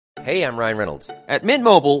Hey, I'm Ryan Reynolds. At Mint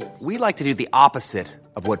Mobile, we like to do the opposite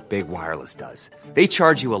of what Big Wireless does. They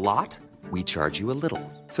charge you a lot, we charge you a little.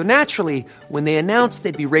 So naturally, when they announced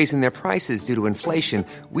they'd be raising their prices due to inflation,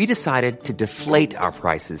 we decided to deflate our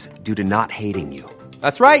prices due to not hating you.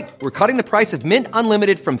 That's right. We're cutting the price of Mint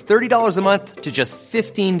Unlimited from $30 a month to just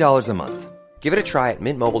 $15 a month. Give it a try at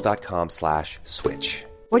mintmobile.com/switch.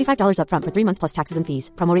 $45 up front for 3 months plus taxes and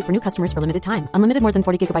fees. Promo rate for new customers for limited time. Unlimited more than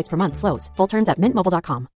 40 gigabytes per month. Slows full terms at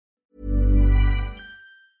mintmobile.com.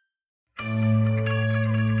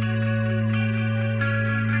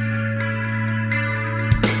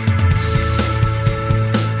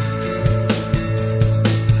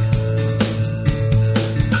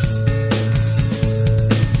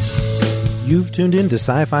 You've tuned in to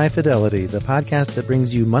Sci-Fi Fidelity, the podcast that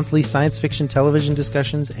brings you monthly science fiction television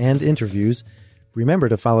discussions and interviews. Remember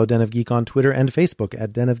to follow Den of Geek on Twitter and Facebook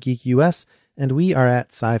at Den of Geek US, and we are at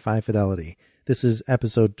Sci-Fi Fidelity. This is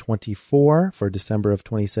episode 24 for December of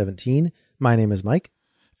 2017. My name is Mike.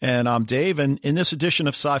 And I'm Dave, and in this edition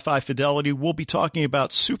of Sci-Fi Fidelity, we'll be talking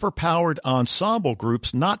about super-powered ensemble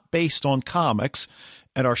groups not based on comics.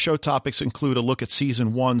 And our show topics include a look at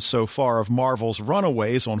Season 1 so far of Marvel's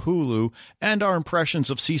Runaways on Hulu and our impressions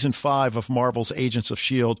of Season 5 of Marvel's Agents of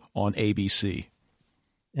S.H.I.E.L.D. on ABC.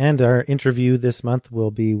 And our interview this month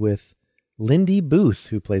will be with Lindy Booth,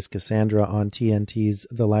 who plays Cassandra on TNT's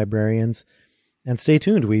The Librarians. And stay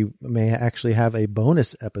tuned, we may actually have a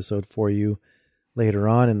bonus episode for you later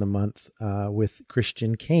on in the month with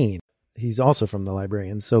Christian Kane. He's also from The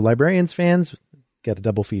Librarians. So Librarians fans, get a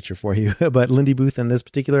double feature for you about Lindy Booth in this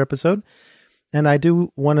particular episode. And I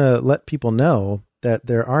do want to let people know that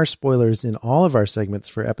there are spoilers in all of our segments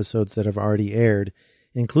for episodes that have already aired,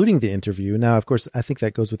 including the interview. Now, of course, I think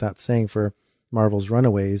that goes without saying for Marvel's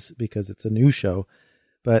Runaways because it's a new show.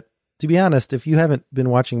 But to be honest, if you haven't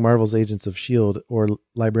been watching Marvel's Agents of S.H.I.E.L.D. or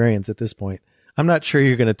Librarians at this point, I'm not sure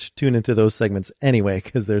you're going to tune into those segments anyway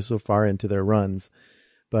because they're so far into their runs.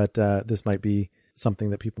 But this might be something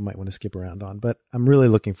that people might want to skip around on. But I'm really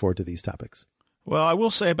looking forward to these topics. Well, I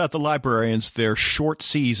will say about The Librarians, they're short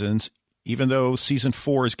seasons. Even though Season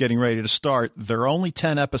 4 is getting ready to start, they're only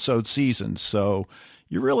 10-episode seasons, so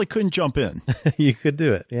you really couldn't jump in. You could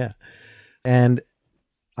do it, yeah. And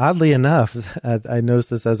oddly enough, I noticed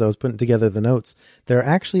this as I was putting together the notes, there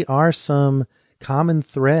actually are some common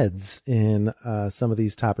threads in some of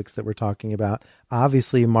these topics that we're talking about.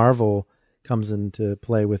 Obviously, Marvel comes into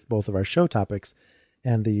play with both of our show topics,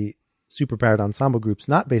 and the superpowered ensemble groups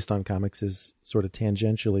not based on comics is sort of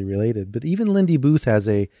tangentially related. But even Lindy Booth has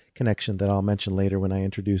a connection that I'll mention later when I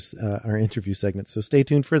introduce our interview segment. So stay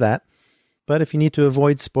tuned for that. But if you need to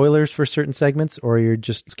avoid spoilers for certain segments, or you're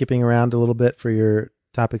just skipping around a little bit for your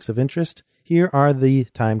topics of interest, here are the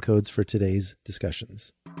time codes for today's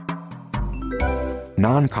discussions.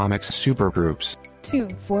 Non-comics supergroups.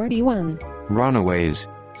 241. Runaways.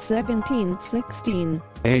 1716.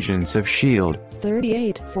 Agents of S.H.I.E.L.D.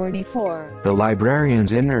 3844. The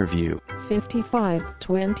Librarians Interview.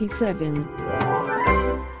 5527.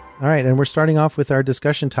 All right, and we're starting off with our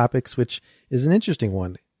discussion topics, which is an interesting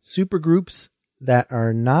one. Supergroups that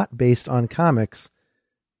are not based on comics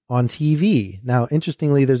on TV. Now,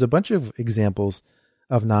 interestingly, there's a bunch of examples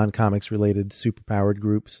of non-comics related superpowered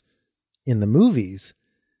groups in the movies,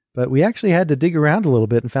 but we actually had to dig around a little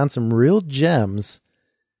bit and found some real gems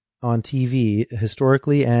on TV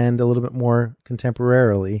historically and a little bit more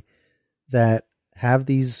contemporarily that have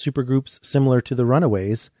these supergroups similar to the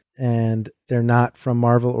Runaways, and they're not from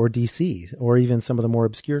Marvel or DC or even some of the more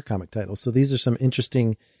obscure comic titles. So these are some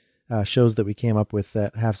interesting shows that we came up with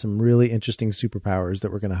that have some really interesting superpowers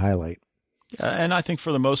that we're going to highlight. Yeah, and I think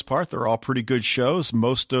for the most part, they're all pretty good shows.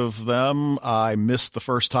 Most of them I missed the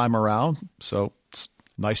first time around, so it's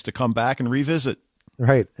nice to come back and revisit.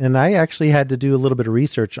 Right. And I actually had to do a little bit of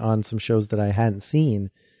research on some shows that I hadn't seen,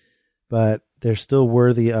 but they're still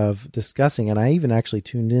worthy of discussing. And I even actually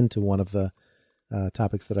tuned into one of the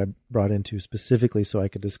topics that I brought into specifically so I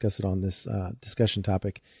could discuss it on this discussion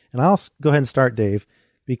topic. And I'll go ahead and start, Dave,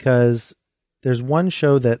 because there's one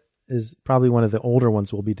show that is probably one of the older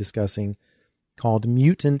ones we'll be discussing called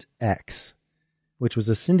Mutant X, which was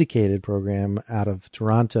a syndicated program out of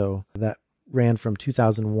Toronto that ran from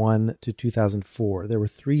 2001 to 2004. There were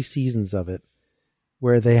 3 seasons of it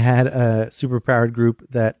where they had a superpowered group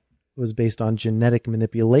that was based on genetic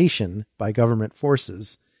manipulation by government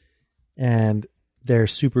forces. And their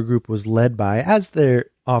supergroup was led by, as there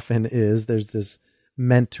often is, there's this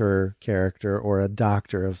mentor character or a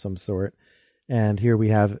doctor of some sort. And here we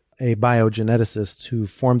have a biogeneticist who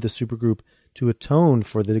formed the supergroup to atone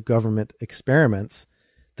for the government experiments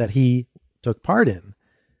that he took part in.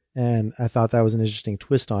 And I thought that was an interesting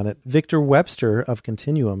twist on it. Victor Webster of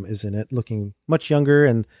Continuum is in it, looking much younger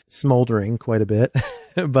and smoldering quite a bit.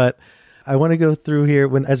 But I want to go through here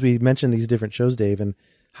as we mention these different shows, Dave, and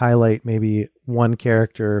highlight maybe one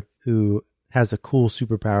character who has a cool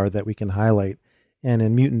superpower that we can highlight. And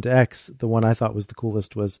in Mutant X, the one I thought was the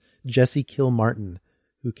coolest was Jesse Kilmartin,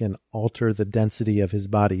 who can alter the density of his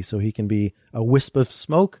body. So he can be a wisp of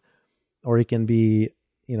smoke, or he can be,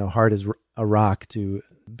 hard as a rock to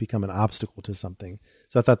become an obstacle to something.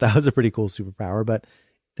 So I thought that was a pretty cool superpower. But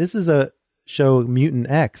this is a show, Mutant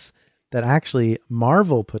X, that actually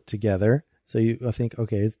Marvel put together. So I think,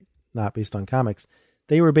 okay, it's not based on comics.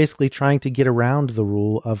 They were basically trying to get around the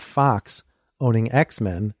rule of Fox owning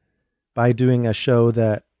X-Men by doing a show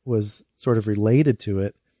that was sort of related to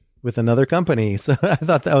it with another company. So I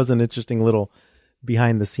thought that was an interesting little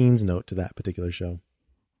behind the scenes note to that particular show.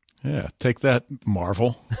 Yeah, take that,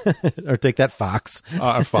 Marvel. Or take that, Fox.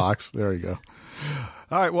 Fox, there you go.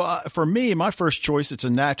 All right, well, for me, my first choice, it's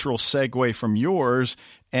a natural segue from yours,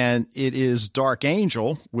 and it is Dark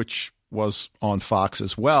Angel, which was on Fox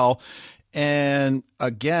as well. And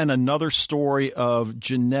again, another story of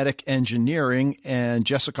genetic engineering, and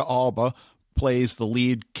Jessica Alba plays the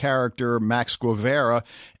lead character, Max Guevara.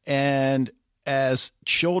 And as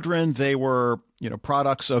children, they were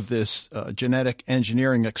products of this genetic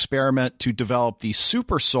engineering experiment to develop these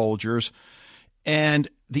super soldiers. And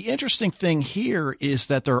the interesting thing here is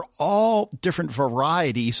that they're all different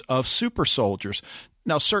varieties of super soldiers.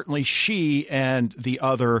 Now, certainly she and the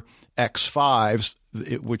other X5s,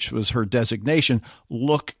 which was her designation,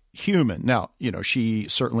 look human. Now, she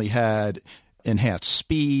certainly had enhanced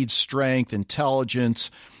speed, strength, intelligence.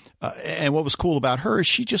 And what was cool about her is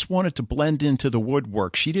she just wanted to blend into the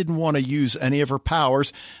woodwork. She didn't want to use any of her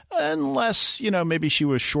powers unless, maybe she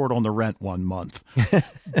was short on the rent one month.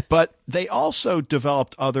 But they also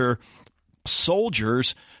developed other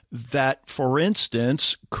soldiers that, for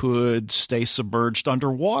instance, could stay submerged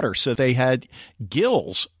underwater. So they had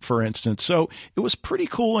gills, for instance. So it was pretty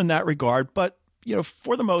cool in that regard. But,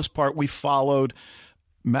 for the most part, we followed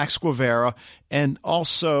Max Guevara and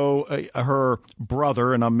also her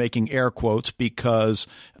brother, and I'm making air quotes because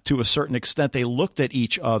to a certain extent they looked at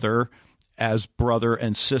each other as brother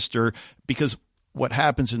and sister, because what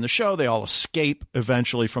happens in the show, they all escape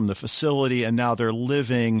eventually from the facility, and now they're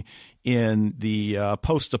living in the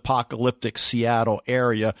post-apocalyptic Seattle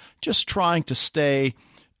area, just trying to stay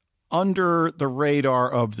under the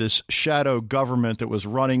radar of this shadow government that was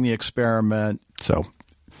running the experiment. So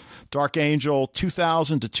Dark Angel,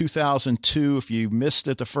 2000 to 2002. If you missed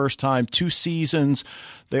it the first time, 2 seasons.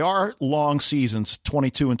 They are long seasons,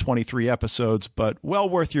 22 and 23 episodes, but well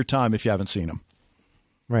worth your time if you haven't seen them.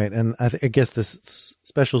 Right. And I guess this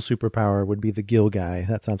special superpower would be the Gill guy.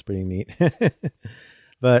 That sounds pretty neat.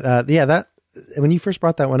 But that when you first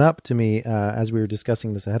brought that one up to me, as we were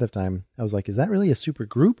discussing this ahead of time, I was like, is that really a super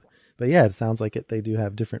group? But yeah, it sounds like they do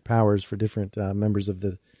have different powers for different members of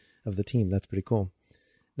the team. That's pretty cool.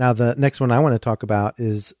 Now, the next one I want to talk about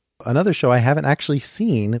is another show I haven't actually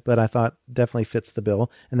seen, but I thought definitely fits the bill,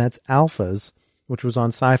 and that's Alphas, which was on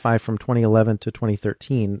Sci-Fi from 2011 to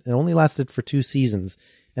 2013. It only lasted for 2 seasons,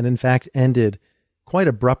 and in fact ended quite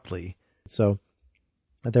abruptly. So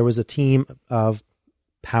there was a team of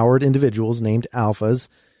powered individuals named Alphas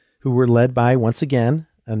who were led by, once again,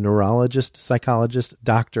 a neurologist, psychologist,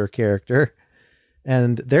 doctor character,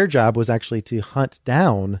 and their job was actually to hunt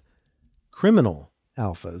down criminal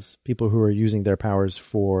alphas, people who are using their powers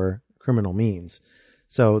for criminal means.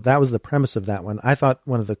 So that was the premise of that one. I thought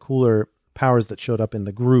one of the cooler powers that showed up in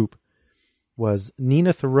the group was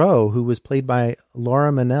Nina Thoreau, who was played by Laura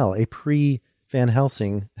Manel, a pre-Van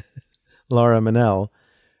Helsing Laura Manel.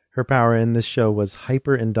 Her power in this show was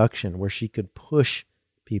hyper-induction, where she could push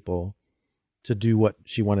people to do what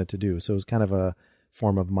she wanted to do. So it was kind of a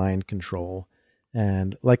form of mind control.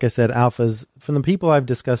 And like I said, Alphas, from the people I've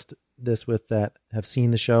discussed this with that have seen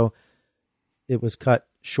the show, it was cut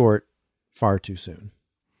short far too soon.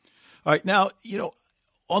 All right. Now,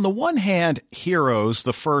 on the one hand, Heroes,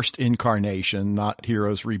 the first incarnation, not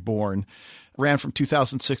Heroes Reborn, ran from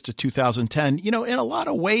 2006 to 2010. In a lot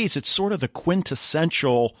of ways, it's sort of the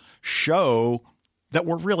quintessential show that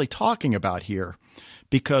we're really talking about here,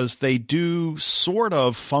 because they do sort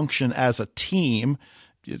of function as a team.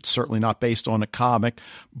 It's certainly not based on a comic,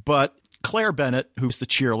 but Claire Bennett, who's the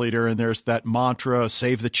cheerleader, and there's that mantra,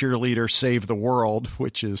 save the cheerleader, save the world,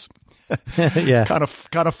 which is yeah, kind of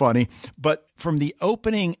funny. But from the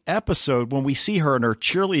opening episode, when we see her in her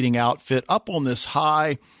cheerleading outfit up on this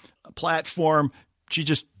high platform, she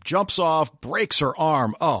just jumps off, breaks her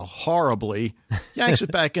arm. Oh, horribly. Yanks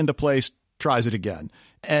it back into place, tries it again.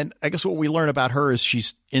 And I guess what we learn about her is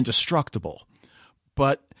she's indestructible.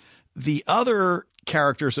 But the other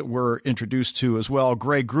characters that we're introduced to as well,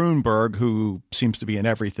 Greg Grunberg, who seems to be in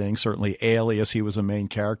everything, certainly Alias, he was a main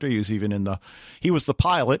character. He was even he was the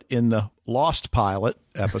pilot in the Lost Pilot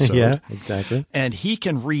episode. Yeah, exactly. And he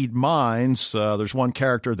can read minds. There's one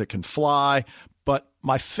character that can fly, but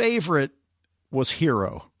my favorite was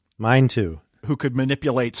Hero. Mine too. Who could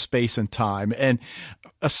manipulate space and time. And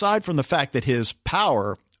aside from the fact that his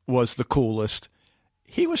power was the coolest,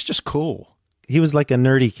 he was just cool. He was like a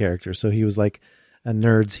nerdy character, so he was like a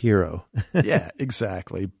nerd's hero. Yeah,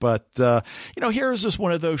 exactly. But, Heroes is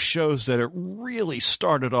one of those shows that it really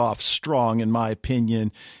started off strong, in my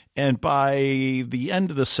opinion. And by the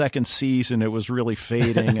end of the second season, it was really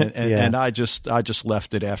fading. And I just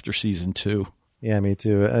left it after season 2. Yeah, me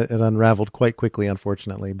too. It unraveled quite quickly,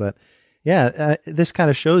 unfortunately. But yeah, this kind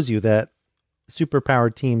of shows you that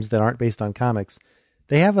superpowered teams that aren't based on comics,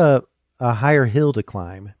 they have a higher hill to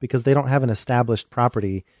climb because they don't have an established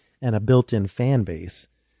property and a built-in fan base.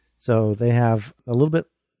 So they have a little bit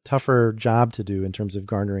tougher job to do in terms of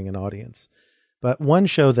garnering an audience. But one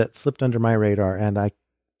show that slipped under my radar, and I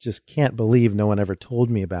just can't believe no one ever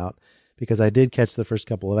told me about, because I did catch the first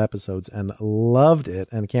couple of episodes and loved it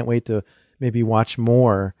and can't wait to maybe watch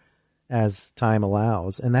more as time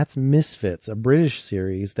allows. And that's Misfits, a British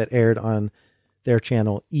series that aired on their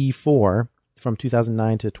channel E4 from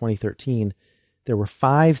 2009 to 2013. There were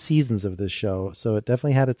 5 seasons of this show, so it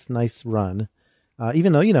definitely had its nice run,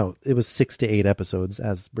 even though, it was 6 to 8 episodes,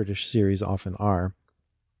 as British series often are.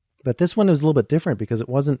 But this one was a little bit different because it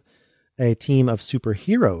wasn't a team of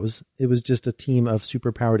superheroes. It was just a team of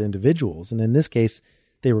superpowered individuals. And in this case,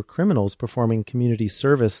 they were criminals performing community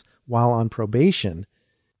service while on probation.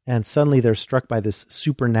 And suddenly they're struck by this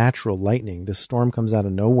supernatural lightning. This storm comes out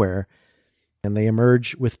of nowhere, and they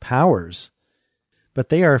emerge with powers. But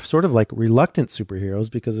they are sort of like reluctant superheroes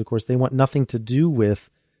because, of course, they want nothing to do with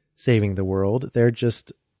saving the world. They're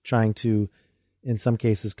just trying to, in some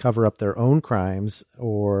cases, cover up their own crimes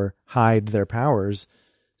or hide their powers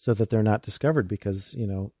so that they're not discovered because,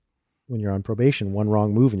 when you're on probation, one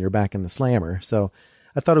wrong move and you're back in the slammer. So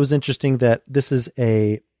I thought it was interesting that this is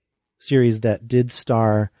a series that did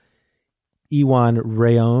star Iwan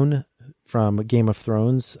Rheon from Game of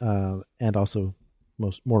Thrones and also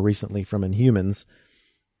more recently from Inhumans.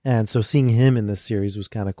 And so seeing him in this series was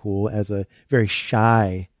kind of cool as a very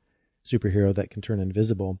shy superhero that can turn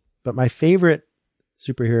invisible. But my favorite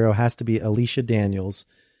superhero has to be Alicia Daniels,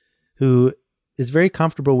 who is very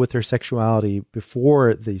comfortable with her sexuality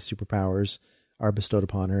before the superpowers are bestowed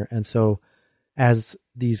upon her. And so as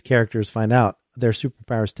these characters find out, their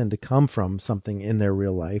superpowers tend to come from something in their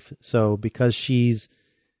real life. So because she's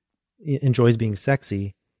enjoys being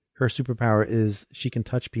sexy, her superpower is she can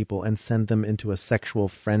touch people and send them into a sexual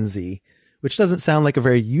frenzy, which doesn't sound like a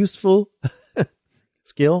very useful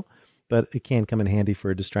skill, but it can come in handy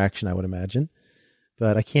for a distraction, I would imagine.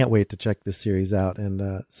 But I can't wait to check this series out.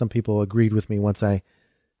 And some people agreed with me once I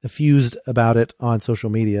effused about it on social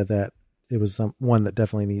media that it was one that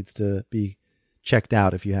definitely needs to be checked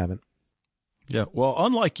out if you haven't. Yeah, well,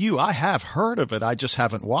 unlike you, I have heard of it. I just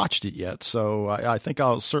haven't watched it yet. So I think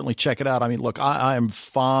I'll certainly check it out. I mean, look, I am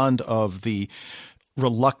fond of the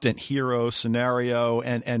reluctant hero scenario.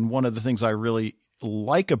 And one of the things I really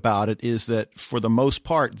like about it is that for the most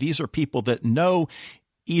part, these are people that know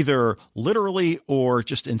either literally or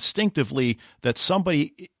just instinctively that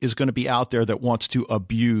somebody is going to be out there that wants to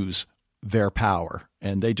abuse their power.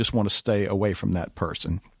 And they just want to stay away from that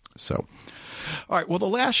person. So, all right. Well, the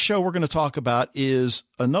last show we're going to talk about is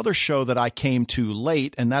another show that I came to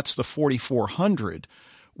late, and that's the 4400,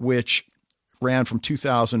 which ran from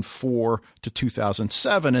 2004 to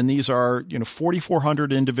 2007. And these are,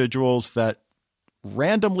 4,400 individuals that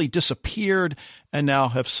randomly disappeared and now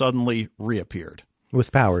have suddenly reappeared.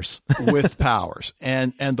 With powers. With powers.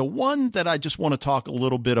 And the one that I just want to talk a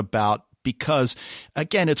little bit about, because,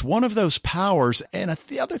 again, it's one of those powers. And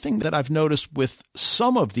the other thing that I've noticed with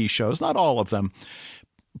some of these shows, not all of them,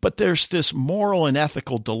 but there's this moral and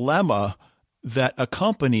ethical dilemma that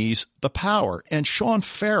accompanies the power. And Sean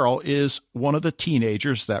Farrell is one of the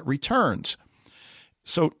teenagers that returns.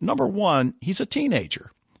 So, number one, he's a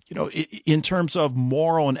teenager. In terms of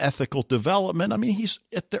moral and ethical development, I mean, he's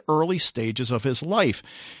at the early stages of his life.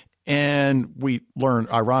 And we learn,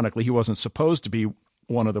 ironically, he wasn't supposed to be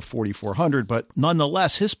one of the 4,400, but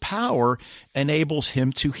nonetheless, his power enables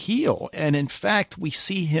him to heal. And in fact, we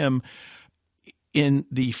see him in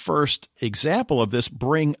the first example of this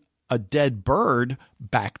bring a dead bird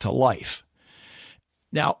back to life.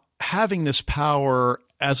 Now, having this power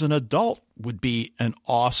as an adult would be an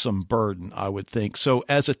awesome burden, I would think. So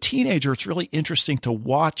as a teenager, it's really interesting to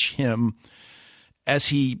watch him as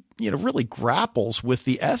he, really grapples with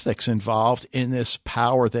the ethics involved in this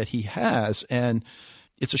power that he has. And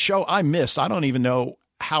it's a show I missed. I don't even know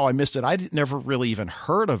how I missed it. I never really even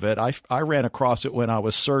heard of it. I ran across it when I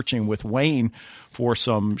was searching with Wayne for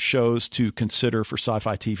some shows to consider for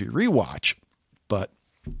Sci-Fi TV Rewatch. But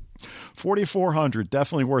 4400,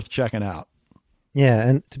 definitely worth checking out. Yeah,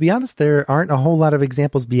 and to be honest, there aren't a whole lot of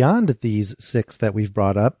examples beyond these 6 that we've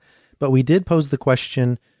brought up, but we did pose the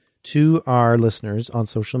question to our listeners on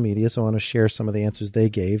social media, so I want to share some of the answers they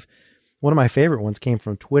gave. One of my favorite ones came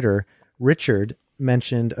from Twitter. Richard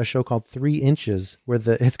mentioned a show called 3 Inches, where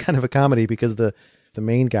it's kind of a comedy because the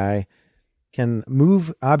main guy can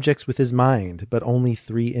move objects with his mind, but only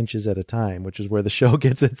 3 inches at a time, which is where the show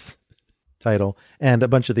gets its title. And a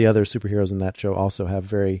bunch of the other superheroes in that show also have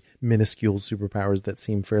very minuscule superpowers that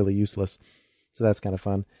seem fairly useless. So that's kind of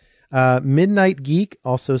fun. Midnight Geek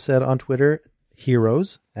also said on Twitter,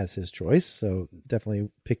 Heroes as his choice. So definitely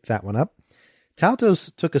picked that one up.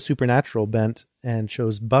 Tautos took a supernatural bent and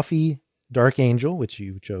chose Buffy, Dark Angel, which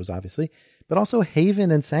you chose obviously, but also Haven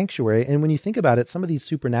and Sanctuary. And when you think about it, some of these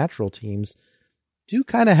supernatural teams do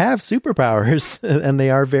kind of have superpowers and they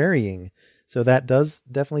are varying. So that does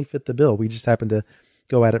definitely fit the bill. We just happen to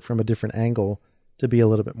go at it from a different angle to be a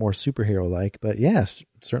little bit more superhero-like. But yes,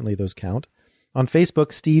 certainly those count. On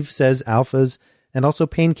Facebook, Steve says Alphas and also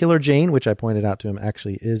Painkiller Jane, which I pointed out to him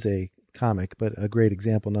actually is a comic, but a great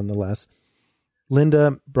example nonetheless.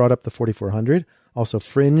 Linda brought up the 4400. Also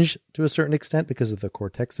Fringe to a certain extent because of the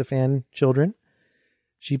Cortexiphan children.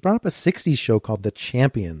 She brought up a 60s show called The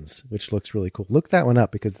Champions, which looks really cool. Look that one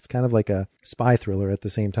up because it's kind of like a spy thriller at the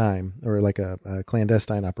same time, or like a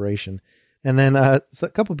clandestine operation. And then so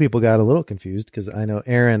a couple of people got a little confused because I know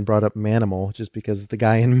Aaron brought up Manimal just because the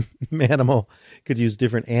guy in Manimal could use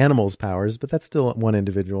different animals' powers, but that's still one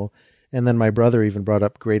individual. And then my brother even brought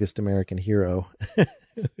up Greatest American Hero,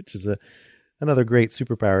 which is another great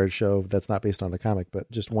superpowered show that's not based on a comic,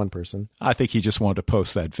 but just one person. I think he just wanted to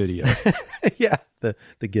post that video. Yeah,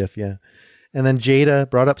 the GIF, yeah. And then Jada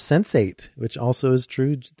brought up Sense8, which also is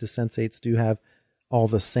true. The Sense8s do have all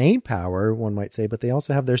the same power, one might say, but they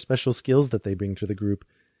also have their special skills that they bring to the group,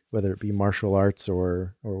 whether it be martial arts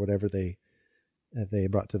or whatever they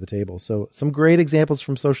brought to the table. So some great examples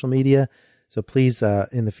from social media. So please,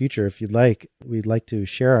 in the future, if you'd like, we'd like to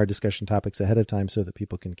share our discussion topics ahead of time so that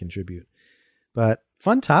people can contribute. But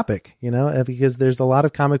fun topic, because there's a lot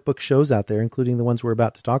of comic book shows out there, including the ones we're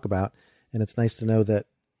about to talk about. And it's nice to know that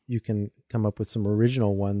you can come up with some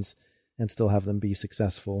original ones and still have them be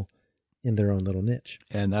successful in their own little niche.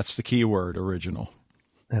 And that's the key word, original.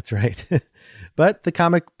 That's right. But the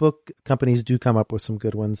comic book companies do come up with some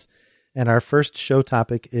good ones. And our first show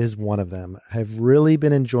topic is one of them. I've really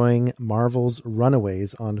been enjoying Marvel's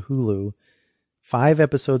Runaways on Hulu. 5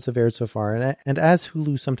 episodes have aired so far. And as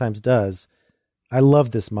Hulu sometimes does, I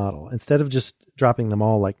love this model. Instead of just dropping them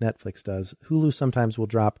all like Netflix does, Hulu sometimes will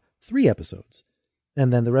drop 3 episodes.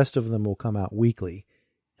 And then the rest of them will come out weekly.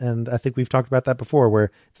 And I think we've talked about that before,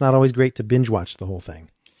 where it's not always great to binge watch the whole thing.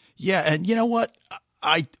 Yeah, and you know what?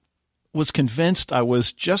 I was convinced I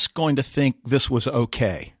was just going to think this was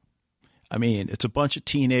okay. I mean, it's a bunch of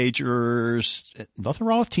teenagers. Nothing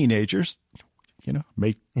wrong with teenagers.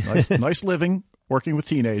 Make nice living working with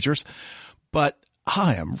teenagers. But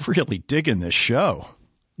I am really digging this show.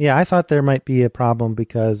 Yeah, I thought there might be a problem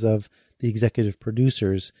because of the executive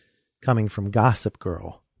producers coming from Gossip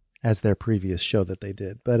Girl as their previous show that they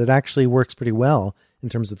did. But it actually works pretty well in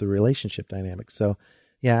terms of the relationship dynamics. So,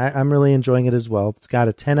 yeah, I'm really enjoying it as well. It's got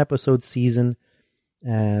a 10-episode season,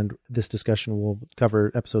 and this discussion will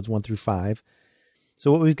cover episodes 1 through 5.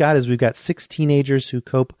 So what we've got 6 teenagers who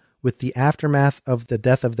cope with the aftermath of the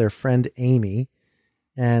death of their friend Amy,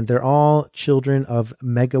 and they're all children of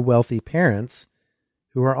mega wealthy parents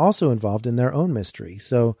who are also involved in their own mystery.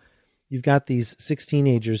 So you've got these 6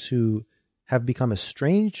 teenagers who have become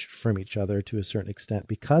estranged from each other to a certain extent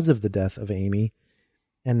because of the death of Amy,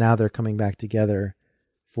 and now they're coming back together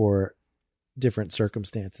for different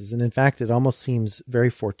circumstances. And in fact, it almost seems very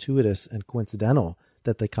fortuitous and coincidental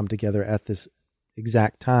that they come together at this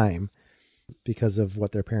exact time because of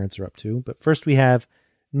what their parents are up to. But first we have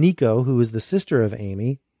Nico, who is the sister of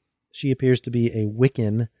Amy. She appears to be a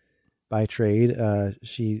Wiccan by trade.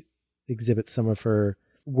 She exhibits some of her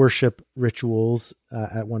worship rituals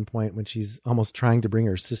at one point when she's almost trying to bring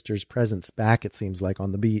her sister's presence back, it seems like,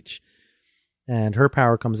 on the beach. And her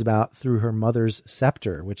power comes about through her mother's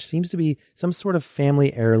scepter, which seems to be some sort of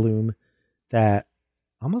family heirloom that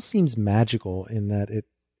almost seems magical in that it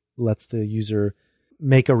lets the user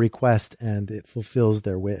make a request and it fulfills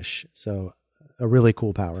their wish. So a really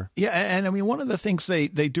cool power. Yeah. And I mean, one of the things they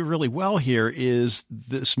do really well here is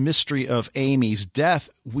this mystery of Amy's death.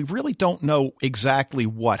 We really don't know exactly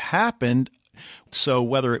what happened. So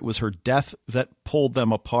whether it was her death that pulled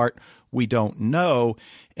them apart, we don't know.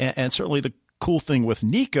 And certainly the cool thing with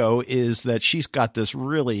Nico is that she's got this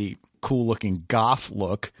really cool looking goth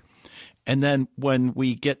look. And then when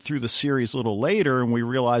we get through the series a little later and we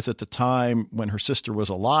realize at the time when her sister was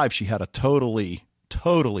alive, she had a totally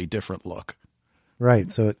different look.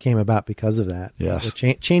 Right. So it came about because of that. Yes.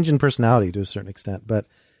 A change in personality to a certain extent. But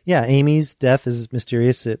yeah, Amy's death is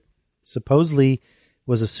mysterious. It supposedly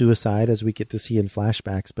was a suicide, as we get to see in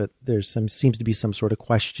flashbacks, but seems to be some sort of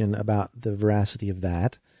question about the veracity of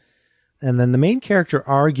that. And then the main character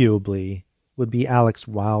arguably would be Alex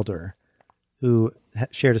Wilder, who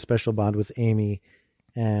shared a special bond with Amy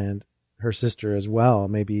and her sister as well.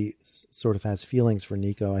 Maybe sort of has feelings for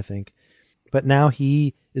Nico, I think. But now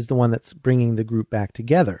he is the one that's bringing the group back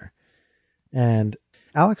together. And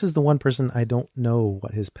Alex is the one person I don't know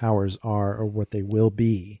what his powers are or what they will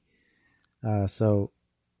be. So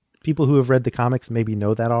people who have read the comics maybe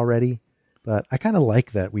know that already. But I kind of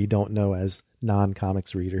like that we don't know as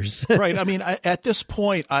non-comics readers. Right. I mean, at this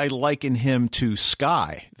point, I liken him to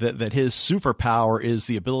Sky, that his superpower is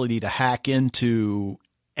the ability to hack into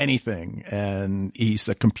anything, and he's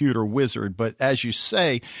the computer wizard. But as you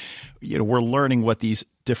say, we're learning what these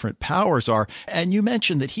different powers are. And you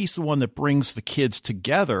mentioned that he's the one that brings the kids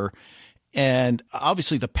together. And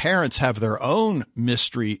obviously the parents have their own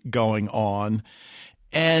mystery going on.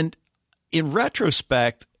 And in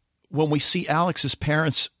retrospect, when we see Alex's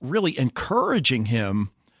parents really encouraging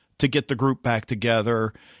him to get the group back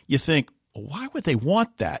together, you think, why would they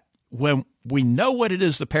want that? When we know what it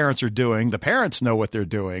is the parents are doing, the parents know what they're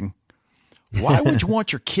doing. Why would you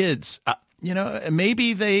want your kids?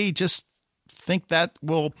 Maybe they just think that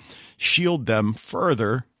will shield them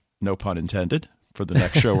further, no pun intended, for the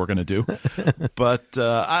next show we're going to do. But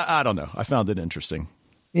I don't know. I found it interesting.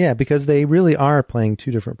 Yeah, because they really are playing two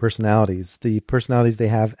different personalities. The personalities they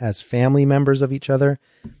have as family members of each other,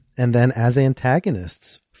 and then as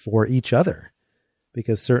antagonists for each other.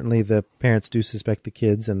 Because certainly the parents do suspect the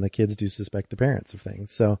kids, and the kids do suspect the parents of things.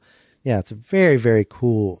 So, yeah, it's a very, very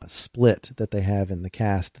cool split that they have in the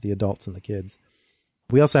cast, the adults and the kids.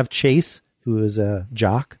 We also have Chase, who is a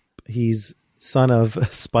jock. He's son of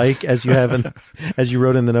Spike, as you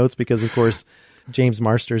wrote in the notes, because, of course, James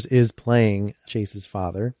Marsters is playing Chase's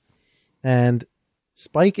father. And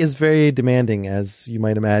Spike is very demanding, as you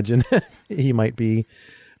might imagine. He might be.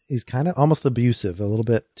 He's kind of almost abusive, a little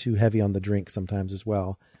bit too heavy on the drink sometimes as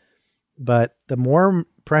well. But the more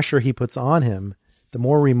pressure he puts on him, the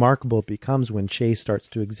more remarkable it becomes when Chase starts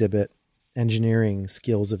to exhibit engineering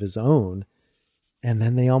skills of his own. And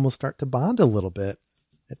then they almost start to bond a little bit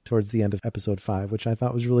towards the end of episode 5, which I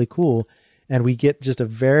thought was really cool. And we get just a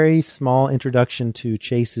very small introduction to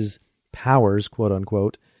Chase's powers, quote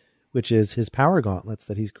unquote, which is his power gauntlets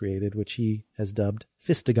that he's created, which he has dubbed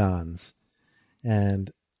Fistigons.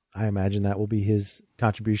 And I imagine that will be his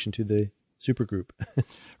contribution to the supergroup.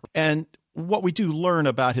 And what we do learn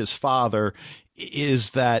about his father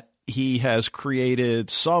is that he has created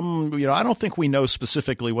some, I don't think we know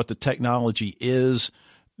specifically what the technology is,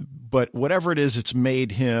 but whatever it is, it's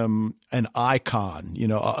made him an icon,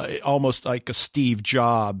 almost like a Steve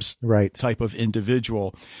Jobs type of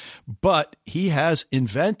individual. But he has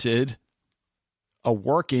invented a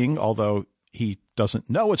working, although he doesn't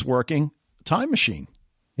know it's working, time machine.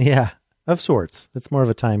 Yeah, of sorts. It's more of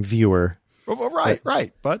a time viewer.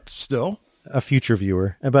 Right. But still. A future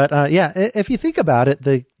viewer. But if you think about it,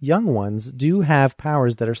 the young ones do have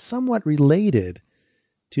powers that are somewhat related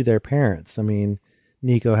to their parents. I mean,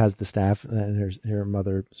 Nico has the staff, and her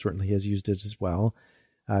mother certainly has used it as well.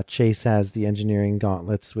 Chase has the engineering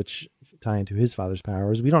gauntlets, which tie into his father's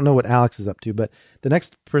powers. We don't know what Alex is up to, but the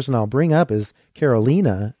next person I'll bring up is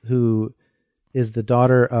Carolina, who is the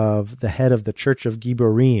daughter of the head of the Church of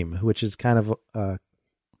Gibborim, which is kind of a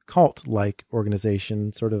cult-like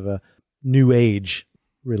organization, sort of a New Age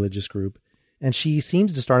religious group. And she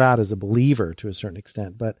seems to start out as a believer to a certain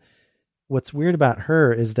extent, but what's weird about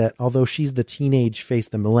her is that although she's the teenage face,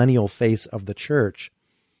 the millennial face of the church,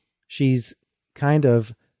 she's kind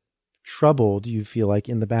of troubled, you feel like,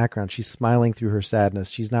 in the background. She's smiling through her sadness.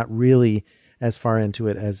 She's not really as far into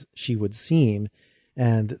it as she would seem.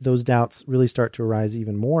 And those doubts really start to arise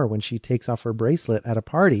even more when she takes off her bracelet at a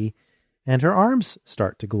party and her arms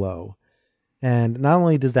start to glow. And not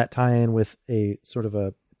only does that tie in with a sort of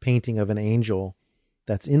a painting of an angel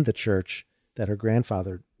that's in the church that her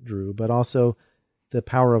grandfather drew, but also the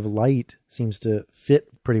power of light seems to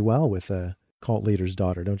fit pretty well with a cult leader's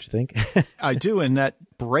daughter, don't you think? I do, and that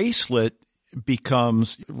bracelet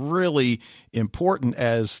becomes really important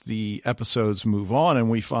as the episodes move on, and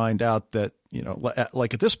we find out that, you know,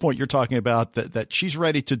 like at this point you're talking about that she's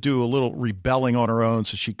ready to do a little rebelling on her own.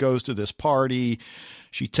 So she goes to this party,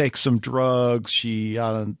 she takes some drugs,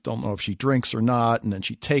 I don't know if she drinks or not, and then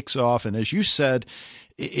she takes off. And as you said,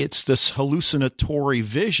 it's this hallucinatory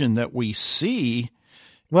vision that we see.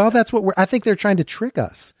 Well, that's what I think they're trying to trick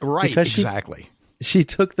us. Right, because exactly. She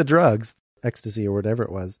took the drugs, ecstasy or whatever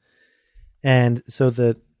it was. And so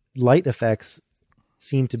the light effects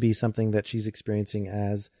seem to be something that she's experiencing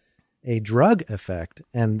as a drug effect.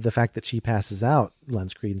 And the fact that she passes out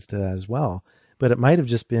lends credence to that as well. But it might have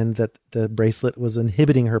just been that the bracelet was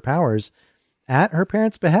inhibiting her powers at her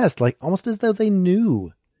parents' behest, like almost as though they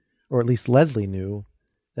knew, or at least Leslie knew,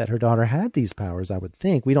 that her daughter had these powers, I would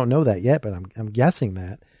think. We don't know that yet, but I'm guessing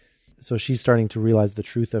that. So she's starting to realize the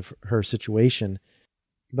truth of her situation.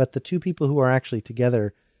 But the two people who are actually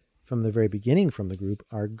together from the very beginning from the group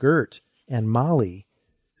are Gert and Molly,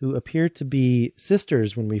 who appear to be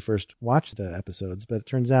sisters when we first watched the episodes. But it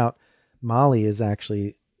turns out Molly is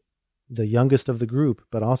actually the youngest of the group,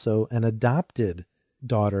 but also an adopted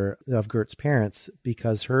daughter of Gert's parents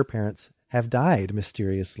because her parents have died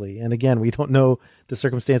mysteriously. And again, we don't know the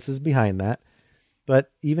circumstances behind that. But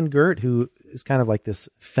even Gert, who is kind of like this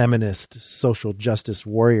feminist social justice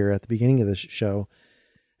warrior at the beginning of the show,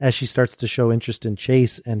 as she starts to show interest in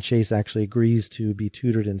Chase, and Chase actually agrees to be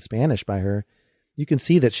tutored in Spanish by her, you can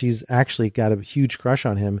see that she's actually got a huge crush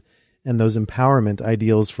on him, and those empowerment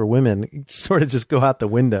ideals for women sort of just go out the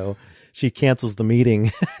window. She cancels the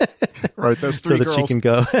meeting. Right, those three so that girls, she can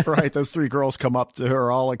go. Right, those three girls come up to her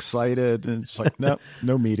all excited, and it's like, nope,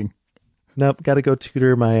 no meeting. Nope, got to go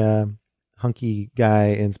tutor my hunky guy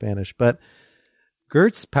in Spanish. But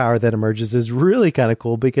Gert's power that emerges is really kind of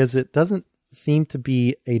cool because it doesn't seem to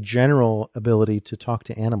be a general ability to talk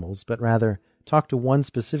to animals, but rather talk to one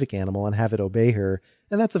specific animal and have it obey her.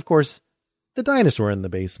 And that's, of course, the dinosaur in the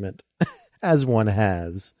basement, as one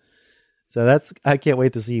has. So I can't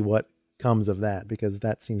wait to see what comes of that, because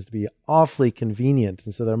that seems to be awfully convenient.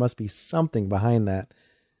 And so there must be something behind that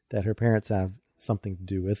her parents have something to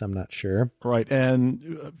do with. I'm not sure. Right.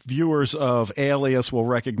 And viewers of Alias will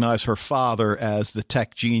recognize her father as the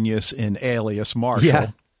tech genius in Alias, Marshall.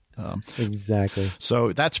 Yeah. Exactly.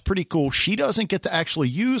 So that's pretty cool. She doesn't get to actually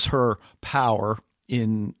use her power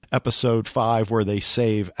in episode 5 where they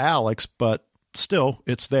save Alex, but still,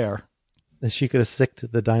 it's there. She could have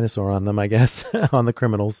sicked the dinosaur on them, I guess, on the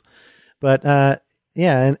criminals. But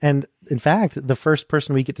yeah, and in fact, the first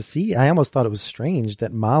person we get to see, I almost thought it was strange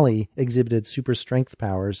that Molly exhibited super strength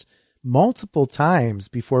powers multiple times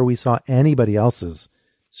before we saw anybody else's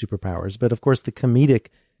superpowers. But of course, the comedic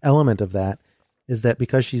element of that is that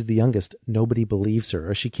because she's the youngest, nobody believes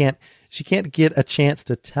her, or she can't get a chance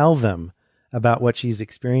to tell them about what she's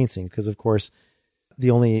experiencing. Because of course,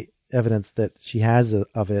 the only evidence that she has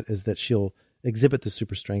of it is that she'll exhibit the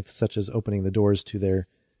super strength, such as opening the doors to their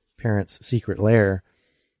parents' secret lair,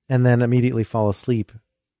 and then immediately fall asleep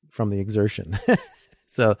from the exertion.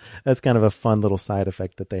 So that's kind of a fun little side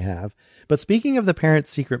effect that they have. But speaking of the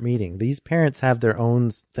parents' secret meeting, these parents have their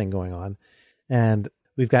own thing going on. And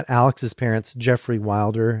we've got Alex's parents, Jeffrey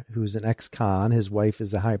Wilder, who's an ex-con. His wife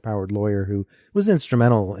is a high-powered lawyer who was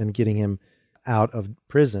instrumental in getting him out of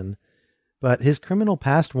prison. But his criminal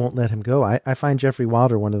past won't let him go. I find Jeffrey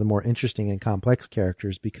Wilder one of the more interesting and complex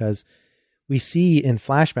characters, because we see in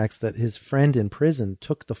flashbacks that his friend in prison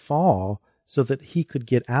took the fall so that he could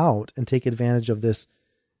get out and take advantage of this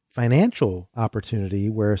financial opportunity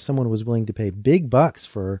where someone was willing to pay big bucks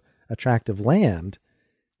for a tract of land.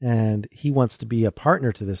 And he wants to be a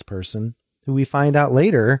partner to this person, who we find out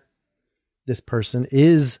later, this person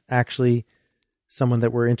is actually someone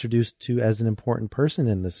that we're introduced to as an important person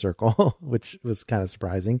in this circle, which was kind of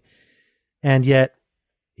surprising. And yet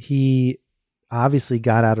he obviously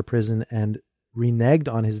got out of prison and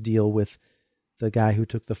reneged on his deal with the guy who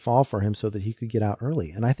took the fall for him so that he could get out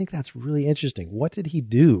early. And I think that's really interesting. What did he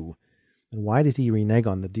do? And why did he renege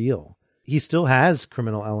on the deal? He still has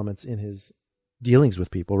criminal elements in his dealings with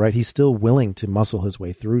people, right? He's still willing to muscle his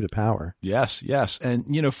way through to power. Yes, yes. And,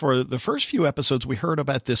 you know, for the first few episodes, we heard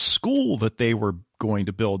about this school that they were going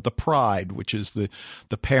to build, the Pride, which is the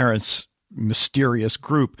parents' mysterious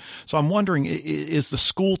group. So I'm wondering, is the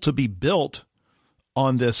school to be built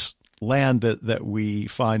on this land that we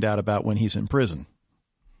find out about when he's in prison?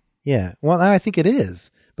 Yeah, well, I think it is,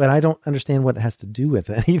 but I don't understand what it has to do with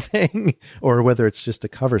anything, or whether it's just a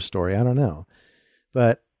cover story. I don't know.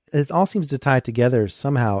 But it all seems to tie together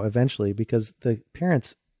somehow eventually, because the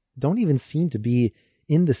parents don't even seem to be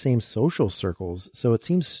in the same social circles. So it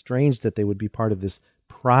seems strange that they would be part of this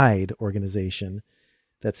pride organization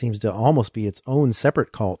that seems to almost be its own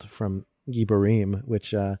separate cult from Gibborim,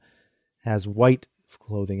 which has white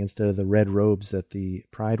clothing instead of the red robes that the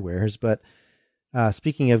pride wears. But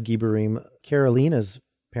speaking of Gibborim, Carolina's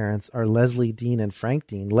parents are Leslie Dean and Frank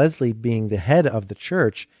Dean, Leslie being the head of the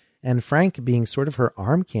church and Frank being sort of her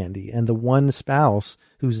arm candy and the one spouse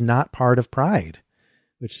who's not part of pride,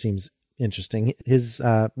 which seems interesting. His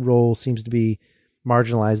role seems to be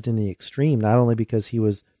marginalized in the extreme, not only because he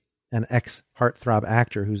was an ex-heartthrob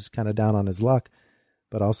actor who's kind of down on his luck,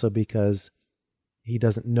 but also because he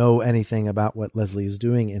doesn't know anything about what Leslie is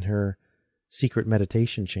doing in her secret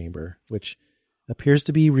meditation chamber, which appears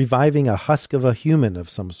to be reviving a husk of a human of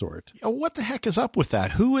some sort. What the heck is up with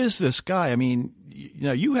that? Who is this guy? I mean,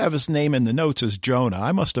 you have his name in the notes as Jonah.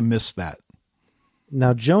 I must have missed that.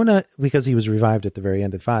 Now, Jonah, because he was revived at the very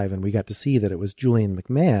end of 5, and we got to see that it was Julian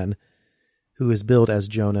McMahon who is billed as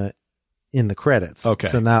Jonah in the credits. Okay.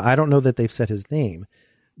 So now I don't know that they've set his name,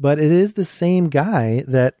 but it is the same guy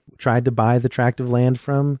that tried to buy the tract of land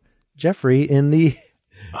from Jeffrey in the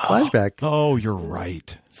flashback. Oh, you're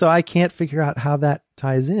right. So I can't figure out how that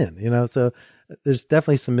ties in, so there's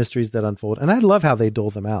definitely some mysteries that unfold. And I love how they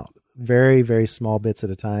dole them out. Very, very small bits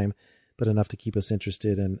at a time, but enough to keep us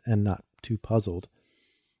interested and not too puzzled.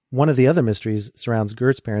 One of the other mysteries surrounds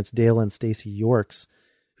Gert's parents, Dale and Stacy Yorks,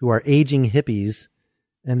 who are aging hippies,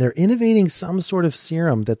 and they're innovating some sort of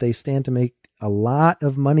serum that they stand to make a lot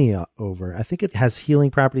of money over. I think it has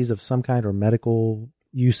healing properties of some kind or medical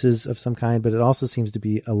uses of some kind, but it also seems to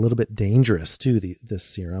be a little bit dangerous too, this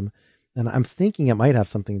serum. And I'm thinking it might have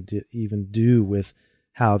something to even do with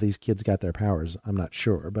how these kids got their powers. I'm not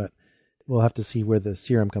sure, but we'll have to see where the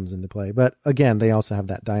serum comes into play. But again, they also have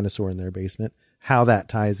that dinosaur in their basement. How that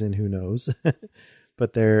ties in, who knows?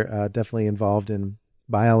 But they're definitely involved in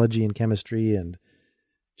biology and chemistry and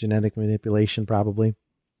genetic manipulation, probably.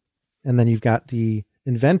 And then you've got the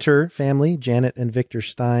inventor family, Janet and Victor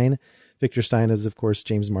Stein. Victor Stein is, of course,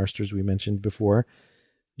 James Marsters, we mentioned before.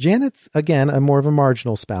 Janet's, again, a more of a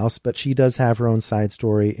marginal spouse, but she does have her own side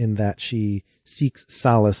story in that she seeks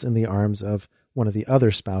solace in the arms of one of the other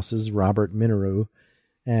spouses, Robert Minoru.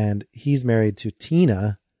 And he's married to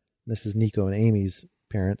Tina. This is Nico and Amy's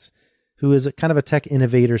parents, who is a kind of a tech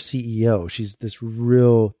innovator CEO. She's this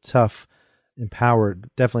real tough, empowered,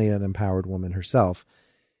 definitely an empowered woman herself.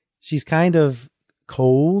 She's kind of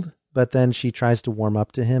cold, but then she tries to warm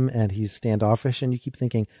up to him and he's standoffish. And you keep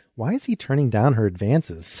thinking, why is he turning down her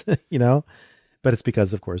advances? But it's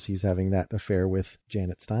because, of course, he's having that affair with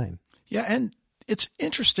Janet Stein. Yeah. And it's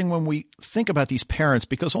interesting when we think about these parents,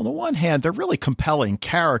 because on the one hand, they're really compelling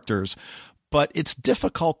characters, but it's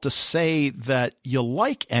difficult to say that you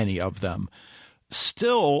like any of them.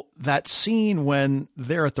 Still, that scene when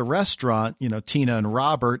they're at the restaurant, Tina and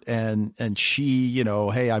Robert, and she,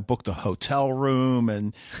 hey, I booked a hotel room,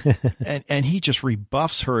 and and he just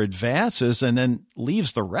rebuffs her advances and then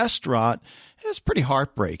leaves the restaurant. It's pretty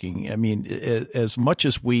heartbreaking. I mean, as much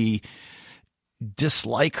as we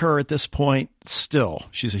dislike her at this point, still,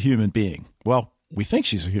 she's a human being. Well, we think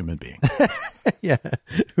she's a human being. Yeah,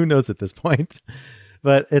 who knows at this point?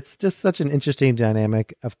 But it's just such an interesting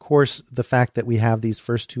dynamic. Of course, the fact that we have these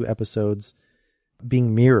first 2 episodes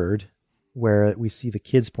being mirrored, where we see the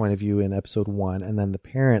kids' point of view in episode 1 and then the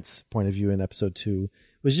parents' point of view in episode 2,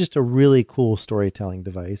 was just a really cool storytelling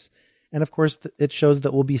device. And of course, it shows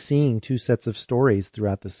that we'll be seeing 2 sets of stories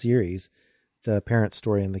throughout the series, the parent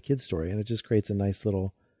story and the kid's story. And it just creates a nice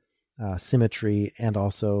little symmetry and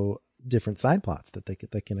also different side plots that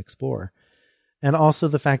they can explore. And also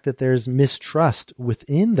the fact that there's mistrust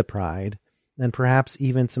within the pride and perhaps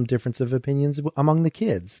even some difference of opinions among the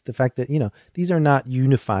kids. The fact that, these are not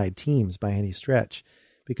unified teams by any stretch,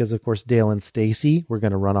 because of course, Dale and Stacy were going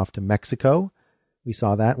to run off to Mexico. We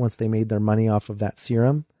saw that once they made their money off of that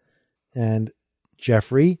serum. And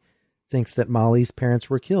Jeffrey thinks that Molly's parents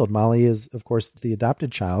were killed. Molly is, of course, the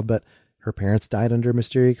adopted child, but her parents died under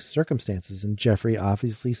mysterious circumstances. And Jeffrey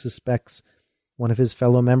obviously suspects one of his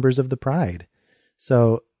fellow members of the pride.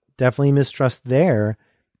 So definitely mistrust there.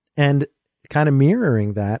 And kind of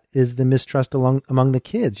mirroring that is the mistrust among the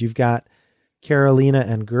kids. You've got Carolina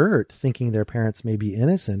and Gert thinking their parents may be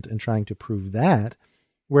innocent and trying to prove that.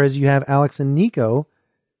 Whereas you have Alex and Nico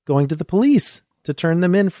going to the police to turn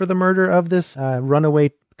them in for the murder of this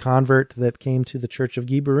runaway convert that came to the Church of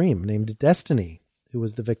Gibborim named Destiny, who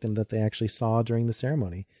was the victim that they actually saw during the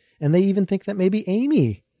ceremony. And they even think that maybe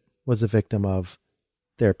Amy was a victim of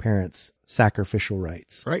their parents' sacrificial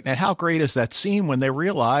rites. Right. And how great is that scene when they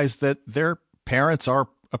realize that their parents are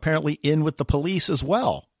apparently in with the police as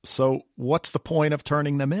well? So what's the point of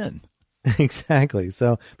turning them in? Exactly.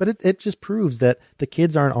 So, but it just proves that the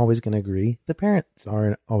kids aren't always going to agree. The parents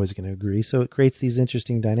aren't always going to agree. So it creates these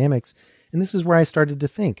interesting dynamics. And this is where I started to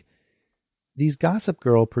think these Gossip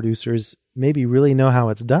Girl producers maybe really know how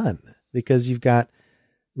it's done, because you've got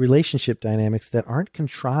relationship dynamics that aren't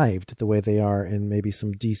contrived the way they are in maybe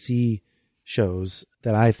some DC shows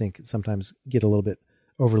that I think sometimes get a little bit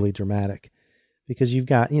overly dramatic, because you've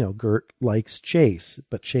got, Gert likes Chase,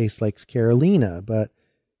 but Chase likes Carolina, but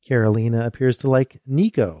Carolina appears to like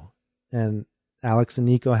Nico, and Alex and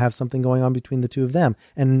Nico have something going on between the two of them,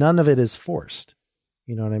 and none of it is forced.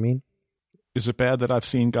 You know what I mean? Is it bad that I've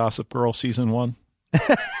seen Gossip Girl season 1?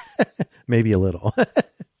 Maybe a little.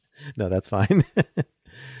 No, that's fine.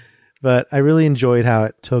 But I really enjoyed how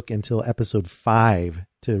it took until episode 5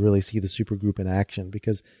 to really see the supergroup in action,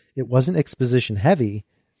 because it wasn't exposition heavy,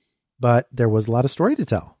 but there was a lot of story to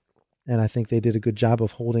tell. And I think they did a good job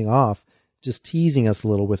of holding off, just teasing us a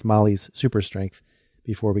little with Molly's super strength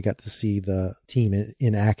before we got to see the team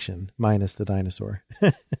in action, minus the dinosaur.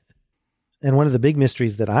 And one of the big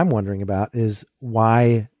mysteries that I'm wondering about is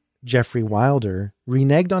why Jeffrey Wilder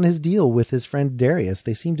reneged on his deal with his friend Darius.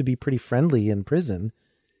 They seem to be pretty friendly in prison.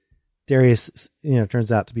 Darius,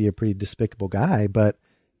 turns out to be a pretty despicable guy, but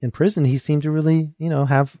in prison, he seemed to really,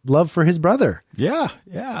 have love for his brother. Yeah.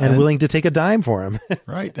 And willing to take a dime for him.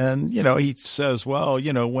 Right. And, he says, well,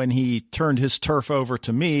 when he turned his turf over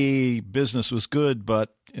to me, business was good,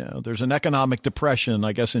 but, there's an economic depression,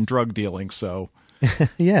 I guess, in drug dealing. So,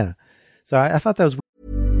 yeah. So I thought that was.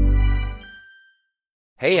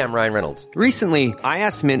 Hey, I'm Ryan Reynolds. Recently, I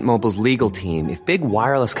asked Mint Mobile's legal team if big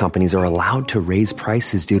wireless companies are allowed to raise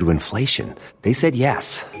prices due to inflation. They said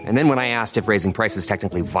yes. And then when I asked if raising prices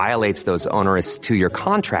technically violates those onerous 2-year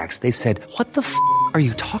contracts, they said, what the f*** are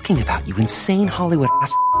you talking about, you insane Hollywood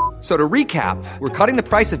ass f- So to recap, we're cutting the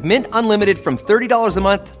price of Mint Unlimited from $30 a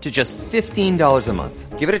month to just $15 a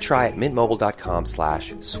month. Give it a try at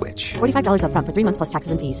mintmobile.com/switch. $45 up front for 3 months plus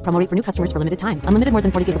taxes and fees. Promo rate for new customers for limited time. Unlimited more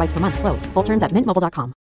than 40 gigabytes per month. Slows full terms at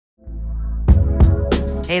mintmobile.com.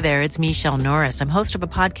 Hey there, it's Michelle Norris. I'm host of a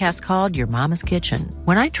podcast called Your Mama's Kitchen.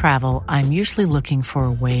 When I travel, I'm usually looking for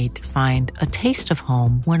a way to find a taste of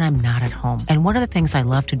home when I'm not at home. And one of the things I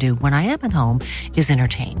love to do when I am at home is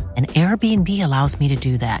entertain. And Airbnb allows me to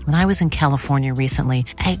do that. When I was in California recently,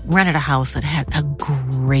 I rented a house that had a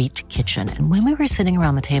great kitchen. And when we were sitting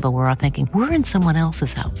around the table, we were all thinking, we're in someone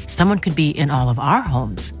else's house. Someone could be in all of our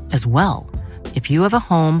homes as well. If you have a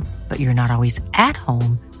home, but you're not always at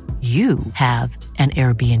home, you have an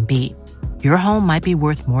Airbnb. Your home might be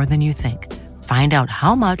worth more than you think. Find out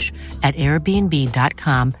how much at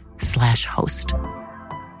airbnb.com/host.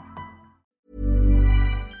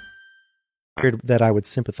 That I would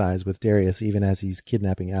sympathize with Darius even as he's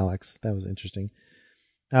kidnapping Alex. That was interesting.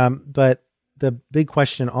 But the big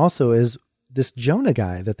question also is this Jonah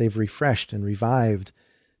guy that they've refreshed and revived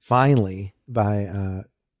finally by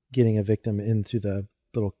getting a victim into the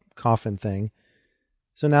little coffin thing.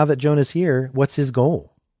 So now that Jonah's here, what's his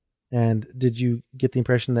goal? And did you get the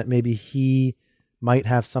impression that maybe he might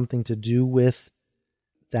have something to do with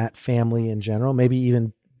that family in general? Maybe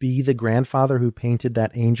even be the grandfather who painted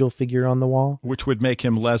that angel figure on the wall? which would make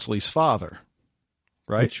him Leslie's father,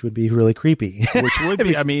 right? Which would be really creepy. Which would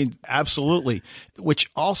be, I mean, absolutely.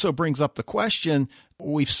 Which also brings up the question,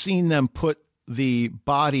 we've seen them put the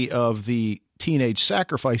body of the teenage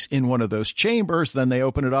sacrifice in one of those chambers, then they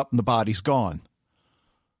open it up and the body's gone.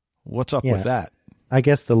 What's up with that? I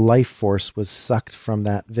guess the life force was sucked from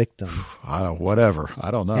that victim. I don't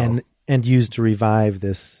know. And used to revive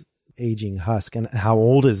this aging husk. And how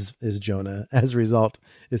old is Jonah as a result?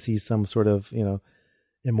 Is he some sort of,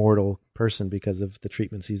 immortal person because of the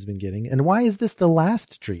treatments he's been getting? And why is this the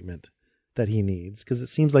last treatment that he needs? Because it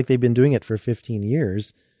seems like they've been doing it for 15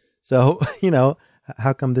 years. So,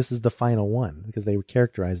 how come this is the final one? Because they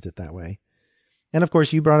characterized it that way. And of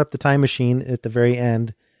course, you brought up the time machine at the very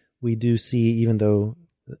end. We do see, even though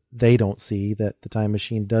they don't see, that the time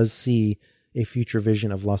machine does see a future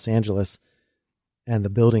vision of Los Angeles, and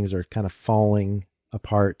the buildings are kind of falling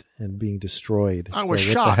apart and being destroyed. I was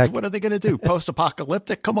shocked. What are they going to do?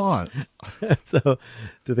 Post-apocalyptic? Come on. So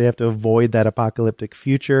do they have to avoid that apocalyptic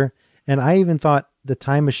future? And I even thought the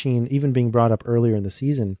time machine, even being brought up earlier in the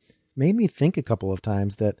season, made me think a couple of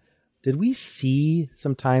times that, did we see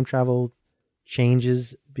some time travel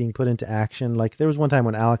changes being put into action? Like there was one time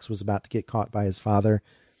when Alex was about to get caught by his father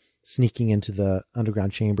sneaking into the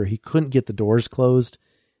underground chamber. He couldn't get the doors closed,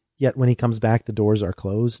 yet when he comes back, the doors are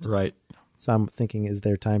closed. Right. So I'm thinking, is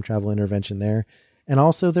there time travel intervention there? And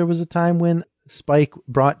also there was a time when Spike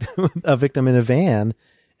brought a victim in a van,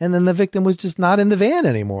 and then the victim was just not in the van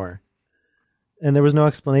anymore. And there was no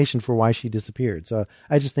explanation for why she disappeared. So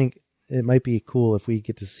I just think it might be cool if we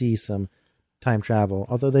get to see some time travel,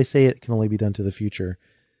 although they say it can only be done to the future,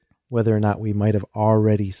 whether or not we might have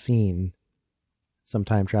already seen some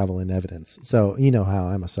time travel in evidence. So you know how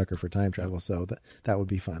I'm a sucker for time travel, so that would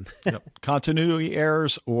be fun. Yep. Continuity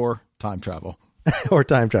errors or time travel. Or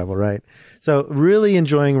time travel, right? So really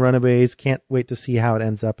enjoying Runaways. Can't wait to see how it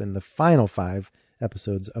ends up in the final 5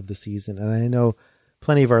 episodes of the season. And I know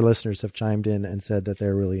plenty of our listeners have chimed in and said that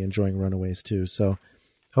they're really enjoying Runaways too. So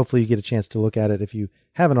hopefully you get a chance to look at it. If you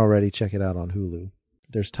haven't already, check it out on Hulu.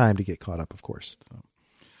 There's time to get caught up, of course.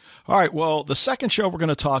 All right. Well, the second show we're going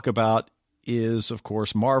to talk about is, of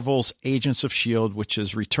course, Marvel's Agents of S.H.I.E.L.D., which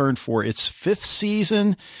has returned for its 5th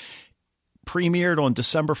season. Premiered on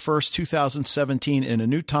December 1st, 2017 in a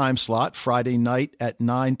new time slot, Friday night at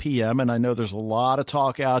 9 p.m. And I know there's a lot of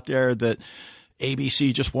talk out there that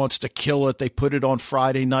ABC just wants to kill it. They put it on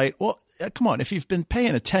Friday night. Well, come on. If you've been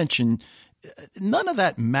paying attention, none of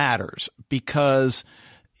that matters, because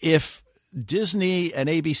if Disney and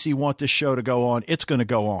ABC want this show to go on, it's going to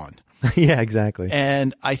go on. Yeah, exactly.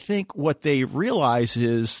 And I think what they realize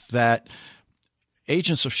is that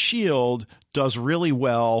Agents of S.H.I.E.L.D. does really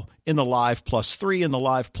well in the Live +3 and the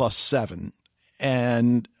Live +7.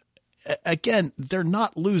 And again, they're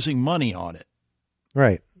not losing money on it.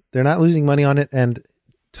 Right. They're not losing money on it, and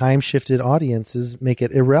time-shifted audiences make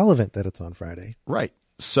it irrelevant that it's on Friday. Right.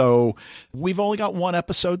 So we've only got one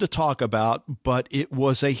episode to talk about, but it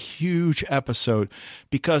was a huge episode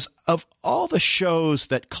because of all the shows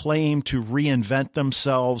that claim to reinvent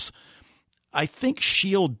themselves. I think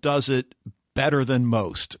S.H.I.E.L.D. does it better than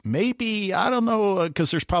most. Maybe, I don't know,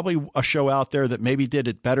 because there's probably a show out there that maybe did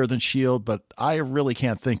it better than S.H.I.E.L.D., but I really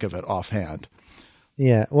can't think of it offhand.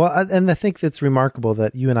 Yeah, well, and I think that's remarkable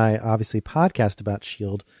that you and I obviously podcast about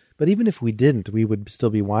S.H.I.E.L.D., but even if we didn't, we would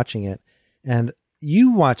still be watching it. And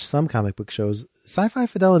you watch some comic book shows. Sci-Fi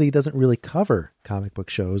Fidelity doesn't really cover comic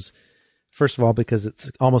book shows, first of all, because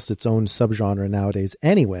it's almost its own subgenre nowadays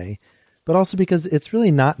anyway, but also because it's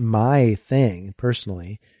really not my thing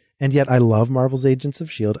personally. And yet I love Marvel's Agents of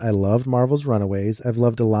S.H.I.E.L.D. I loved Marvel's Runaways. I've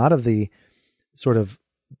loved a lot of the sort of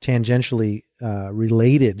tangentially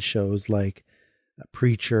related shows like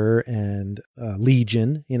Preacher and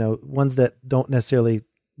Legion, you know, ones that don't necessarily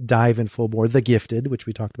dive in full bore. The Gifted, which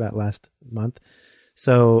we talked about last month.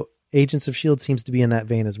 So Agents of S.H.I.E.L.D. seems to be in that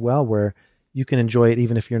vein as well, where you can enjoy it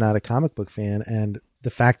even if you're not a comic book fan. And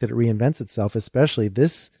the fact that it reinvents itself, especially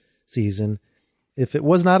this season, if it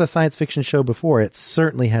was not a science fiction show before, it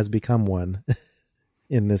certainly has become one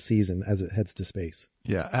in this season as it heads to space.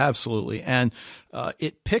 Yeah, absolutely. And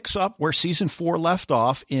it picks up where season 4 left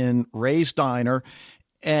off in Ray's Diner.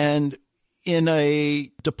 And in a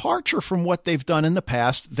departure from what they've done in the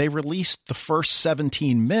past, they released the first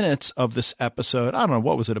 17 minutes of this episode. I don't know,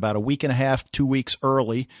 what was it, about a week and a half, 2 weeks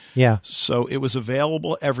early. Yeah. So it was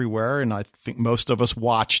available everywhere, and I think most of us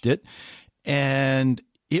watched it. And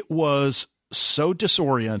it was so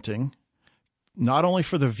disorienting, not only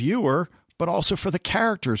for the viewer, but also for the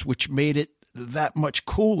characters, which made it that much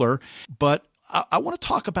cooler. But I want to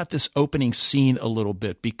talk about this opening scene a little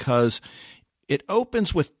bit, because it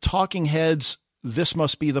opens with Talking Heads' This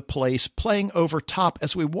Must Be the Place playing over top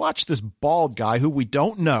as we watch this bald guy who we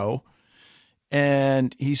don't know,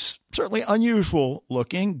 and he's certainly unusual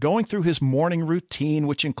looking, going through his morning routine,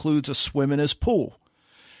 which includes a swim in his pool.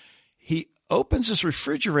 He opens his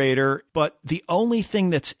refrigerator, but the only thing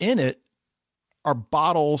that's in it are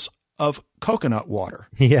bottles of coconut water.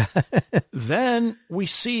 Yeah. Then we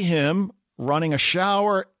see him running a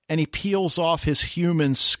shower, and he peels off his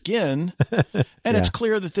human skin, and it's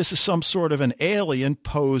clear that this is some sort of an alien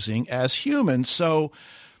posing as human. So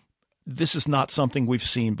this is not something we've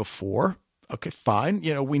seen before. Okay, fine.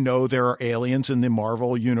 You know, we know there are aliens in the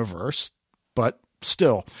Marvel universe, but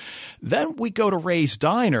still. Then we go to Ray's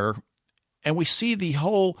Diner, and we see the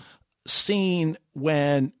whole scene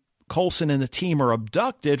when Coulson and the team are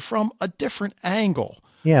abducted from a different angle.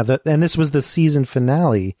 Yeah, and this was the season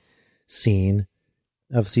finale scene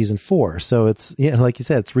of season 4. So it's, yeah, like you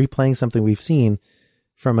said, it's replaying something we've seen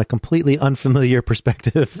from a completely unfamiliar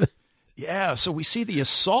perspective. Yeah, so we see the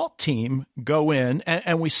assault team go in,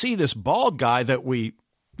 and we see this bald guy that we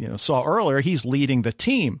saw earlier. He's leading the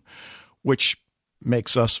team, which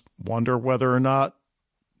makes us wonder whether or not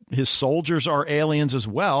his soldiers are aliens as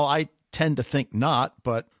well. I tend to think not,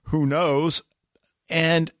 but who knows?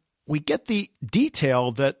 And we get the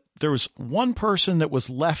detail that there was one person that was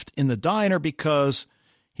left in the diner because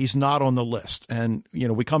he's not on the list. And,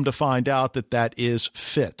 we come to find out that is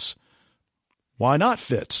Fitz. Why not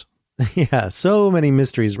Fitz? Yeah, so many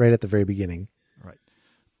mysteries right at the very beginning. Right.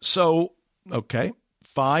 So, okay,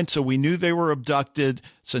 fine. So we knew they were abducted.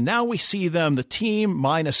 So now we see them, the team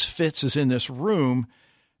minus Fitz is in this room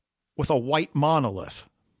with a white monolith.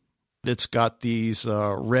 It's got these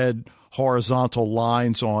red horizontal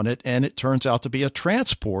lines on it, and it turns out to be a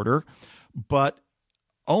transporter, but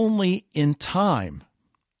only in time,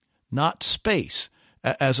 not space,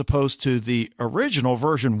 as opposed to the original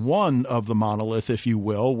version 1 of the monolith, if you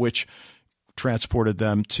will, which transported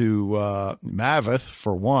them to Maveth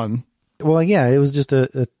for one. Well, yeah, it was just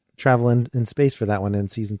a travel in space for that one in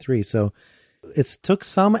season 3. So it took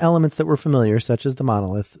some elements that were familiar, such as the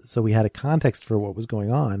monolith, so we had a context for what was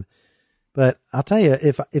going on. But I'll tell you,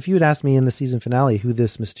 if you had asked me in the season finale who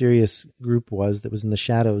this mysterious group was that was in the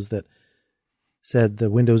shadows that said the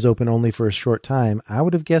windows open only for a short time, I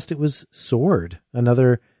would have guessed it was SWORD,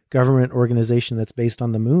 another government organization that's based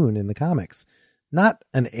on the moon in the comics. Not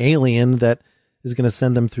an alien that is going to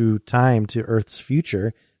send them through time to Earth's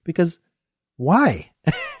future, because why?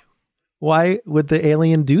 Why would the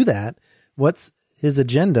alien do that? What's his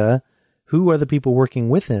agenda? Who are the people working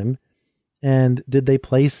with him? And did they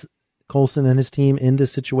place Coulson and his team in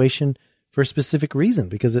this situation for a specific reason?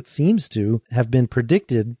 Because it seems to have been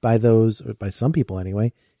predicted by those, or by some people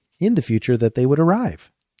anyway, in the future that they would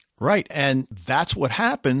arrive. Right. And that's what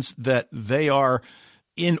happens, that they are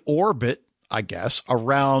in orbit, I guess,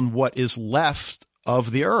 around what is left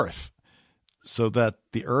of the Earth. So that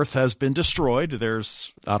the Earth has been destroyed.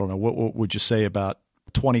 There's, I don't know, what would you say, about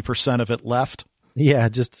 20% of it left? Yeah,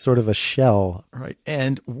 just sort of a shell. Right.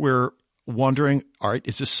 And we're wondering, all right,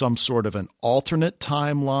 is this some sort of an alternate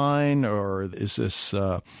timeline, or is this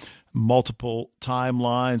multiple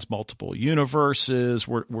timelines, multiple universes?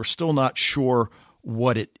 We're still not sure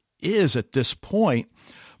what it is at this point,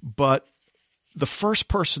 but the first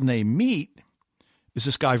person they meet is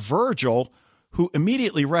this guy Virgil, who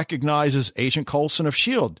immediately recognizes Agent Coulson of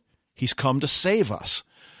S.H.I.E.L.D. He's come to save us.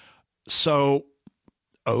 So,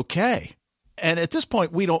 okay. And at this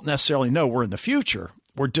point, we don't necessarily know we're in the future.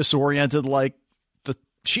 We're disoriented like the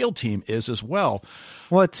S.H.I.E.L.D. team is as well.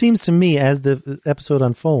 Well, it seems to me as the episode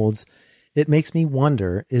unfolds, it makes me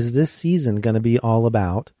wonder, is this season going to be all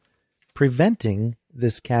about preventing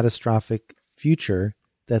this catastrophic future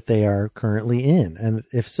that they are currently in? And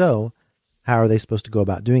if so, how are they supposed to go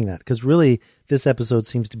about doing that? Because really, this episode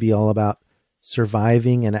seems to be all about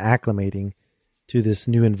surviving and acclimating to this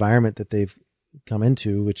new environment that they've come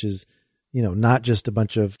into, which is, not just a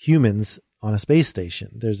bunch of humans on a space station.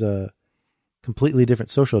 There's a completely different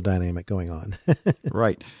social dynamic going on.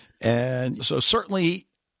 Right. And so certainly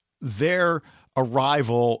their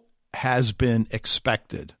arrival has been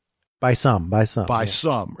expected. By some.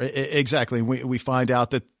 Exactly. We find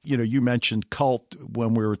out that, you mentioned cult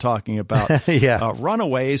when we were talking about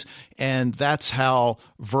Runaways, and that's how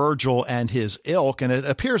Virgil and his ilk, and it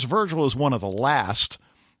appears Virgil is one of the last.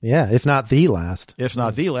 Yeah, if not the last. If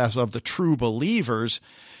not the last of the true believers.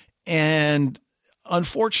 And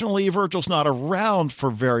unfortunately, Virgil's not around for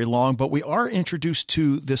very long, but we are introduced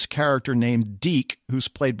to this character named Deke, who's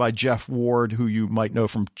played by Jeff Ward, who you might know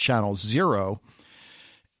from Channel Zero.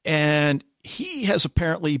 And he has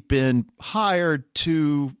apparently been hired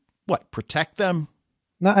to, protect them?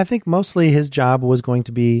 No, I think mostly his job was going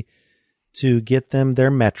to be to get them their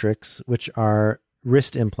metrics, which are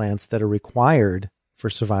wrist implants that are required for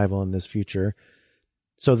survival in this future,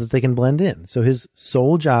 so that they can blend in. So his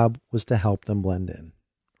sole job was to help them blend in.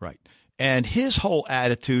 Right. And his whole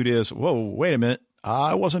attitude is, whoa, wait a minute.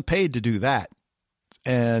 I wasn't paid to do that.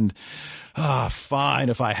 And fine,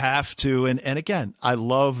 if I have to. And again, I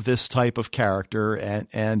love this type of character,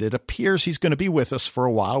 and it appears he's going to be with us for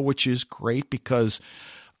a while, which is great because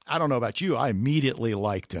I don't know about you, I immediately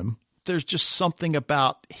liked him. There's just something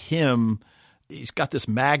about him. He's got this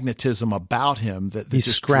magnetism about him that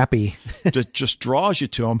he's scrappy. That just draws you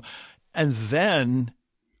to him. And then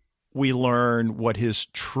we learn what his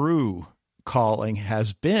true calling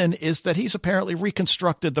has been, is that he's apparently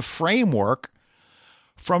reconstructed the framework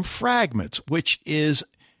from fragments, which is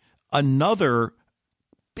another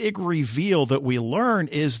big reveal that we learn,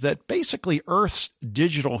 is that basically Earth's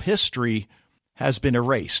digital history has been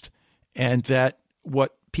erased, and that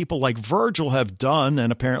what people like Virgil have done,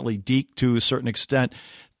 and apparently Deke to a certain extent,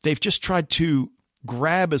 they've just tried to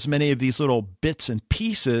grab as many of these little bits and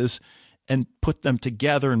pieces and put them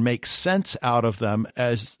together and make sense out of them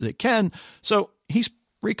as they can. So he's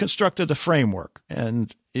reconstructed the framework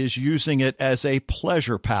and is using it as a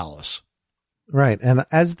pleasure palace. Right. And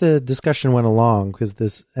as the discussion went along, because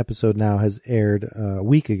this episode now has aired a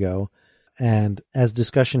week ago, and as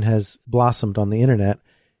discussion has blossomed on the internet,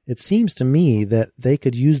 it seems to me that they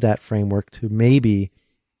could use that framework to maybe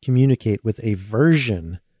communicate with a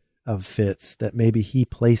version of Fitz that maybe he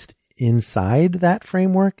placed inside that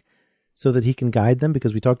framework so that he can guide them,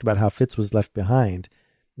 because we talked about how Fitz was left behind.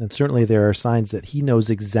 And certainly there are signs that he knows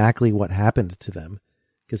exactly what happened to them,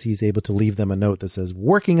 because he's able to leave them a note that says,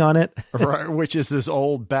 working on it. Right, which is this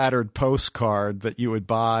old battered postcard that you would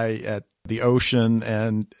buy at the ocean.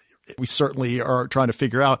 And we certainly are trying to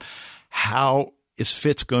figure out how is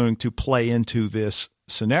Fitz going to play into this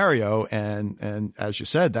scenario. And as you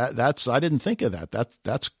said, that's I didn't think of that.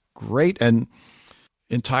 That's great and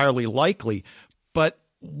entirely likely. But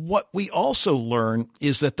what we also learn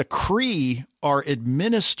is that the Kree are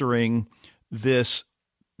administering this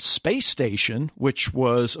space station, which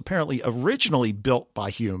was apparently originally built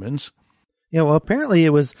by humans. Yeah, well, apparently it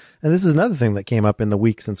was, and this is another thing that came up in the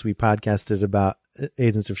week since we podcasted about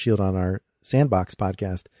Agents of S.H.I.E.L.D. on our Sandbox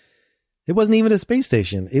podcast. It wasn't even a space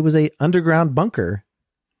station. It was a underground bunker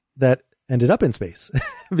that ended up in space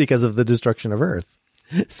because of the destruction of Earth.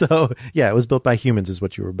 So, yeah, it was built by humans is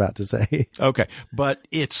what you were about to say. Okay, but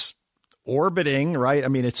it's orbiting, right? I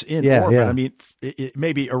mean, it's in orbit. Yeah. I mean, it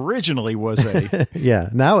maybe originally was a... Yeah,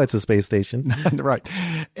 now it's a space station. Right.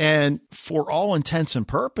 And for all intents and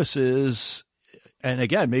purposes, and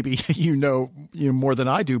again, maybe you know more than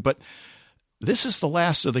I do, but this is the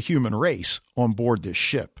last of the human race on board this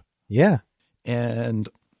ship. Yeah. And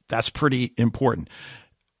that's pretty important.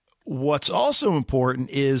 What's also important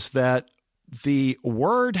is that the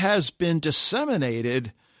word has been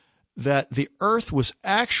disseminated that the Earth was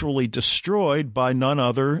actually destroyed by none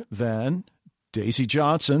other than Daisy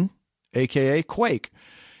Johnson, a.k.a. Quake.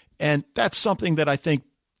 And that's something that I think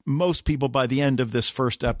most people by the end of this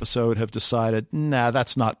first episode have decided, nah,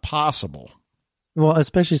 that's not possible. Well,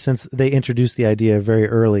 especially since they introduced the idea very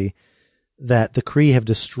early that the Kree have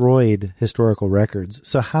destroyed historical records.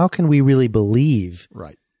 So how can we really believe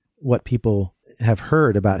what people have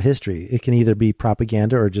heard about history? It can either be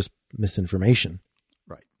propaganda or just misinformation.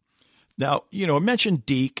 Right. Now, I mentioned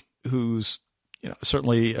Deke, who's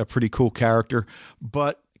certainly a pretty cool character,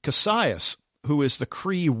 but Cassius, who is the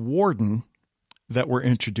Kree warden that we're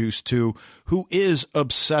introduced to, who is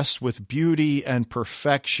obsessed with beauty and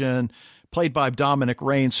perfection, played by Dominic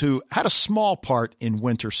Raines, who had a small part in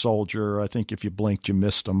Winter Soldier. I think if you blinked, you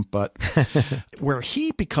missed him. But where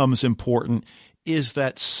he becomes important is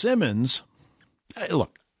that Simmons,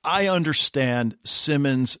 look, I understand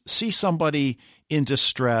Simmons sees somebody in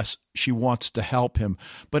distress. She wants to help him.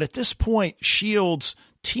 But at this point, S.H.I.E.L.D.'s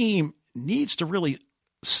team needs to really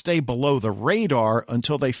stay below the radar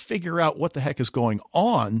until they figure out what the heck is going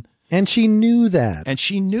on. And she knew that.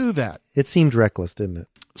 It seemed reckless, didn't it?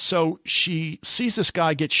 So she sees this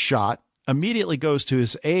guy get shot, immediately goes to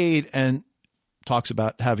his aid and talks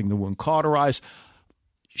about having the wound cauterized.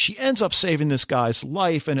 She ends up saving this guy's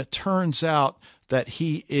life, and it turns out that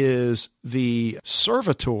he is the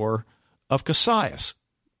servitor of Cassius.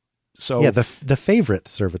 So yeah, the favorite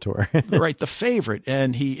servitor. Right, the favorite.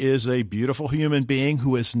 And he is a beautiful human being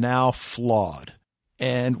who is now flawed.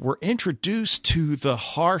 And we're introduced to the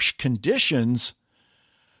harsh conditions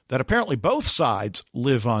that apparently both sides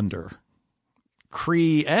live under,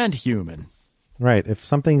 Kree and human. Right. If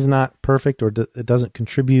something's not perfect or it doesn't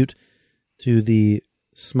contribute to the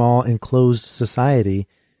small enclosed society,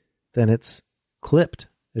 then it's clipped.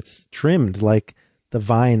 It's trimmed like the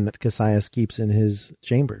vine that Cassius keeps in his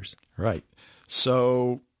chambers. Right.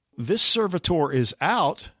 So this servitor is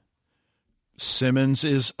out. Simmons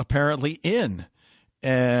is apparently in.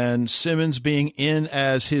 And Simmons being in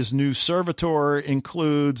as his new servitor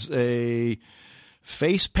includes a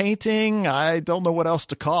face painting. I don't know what else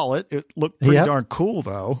to call it. It looked pretty darn cool,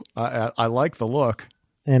 though. I like the look.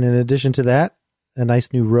 And in addition to that, a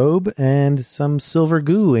nice new robe and some silver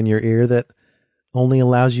goo in your ear that only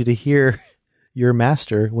allows you to hear your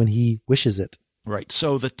master when he wishes it. Right.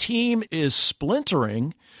 So the team is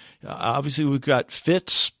splintering. Obviously, we've got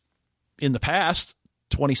Fitz in the past,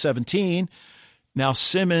 2017. Now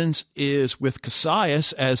Simmons is with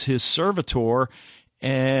Cassius as his servitor,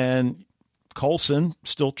 and Coulson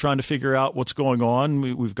still trying to figure out what's going on.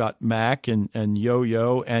 We've got Mac and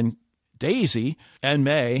Yo-Yo and Daisy and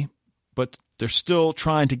May, but they're still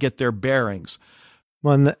trying to get their bearings.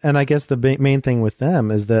 Well, and I guess the main thing with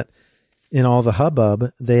them is that in all the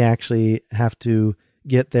hubbub, they actually have to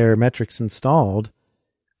get their metrics installed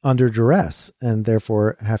under duress and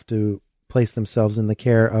therefore have to place themselves in the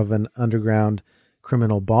care of an underground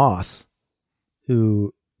criminal boss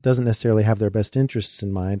who doesn't necessarily have their best interests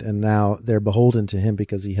in mind, and now they're beholden to him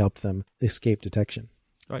because he helped them escape detection.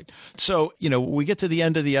 Right. So, we get to the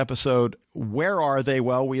end of the episode. Where are they?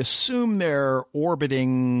 Well, we assume they're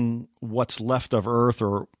orbiting what's left of Earth,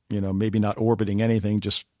 or, maybe not orbiting anything,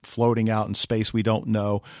 just floating out in space. We don't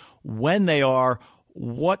know when they are.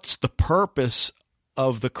 What's the purpose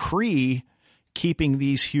of the Kree keeping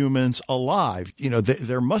these humans alive?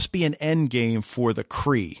 There must be an end game for the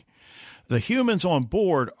Kree. The humans on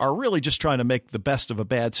board are really just trying to make the best of a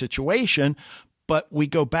bad situation. But we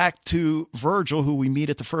go back to Virgil, who we meet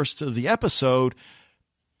at the first of the episode.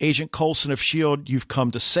 Agent Coulson of S.H.I.E.L.D., you've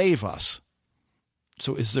come to save us.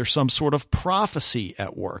 So is there some sort of prophecy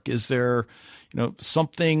at work? Is there,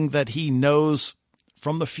 something that he knows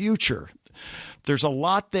from the future? There's a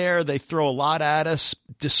lot there. They throw a lot at us,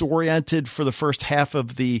 disoriented for the first half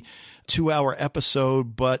of the 2-hour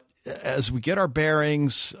episode. But as we get our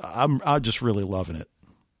bearings, I'm just really loving it.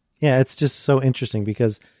 Yeah, it's just so interesting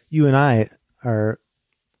because you and I are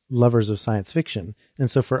lovers of science fiction. And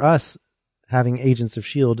so for us, having Agents of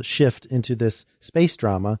S.H.I.E.L.D. shift into this space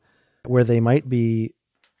drama where they might be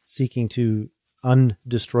seeking to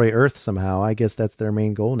undestroy Earth somehow, I guess that's their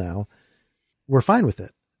main goal now, we're fine with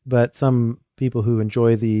it. But some people who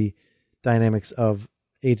enjoy the dynamics of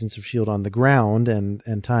Agents of S.H.I.E.L.D. on the ground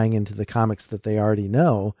and tying into the comics that they already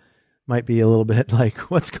know might be a little bit like,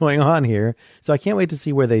 what's going on here? So I can't wait to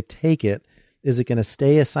see where they take it. Is it going to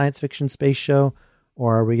stay a science fiction space show,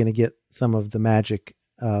 or are we going to get some of the magic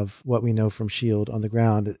of what we know from S.H.I.E.L.D. on the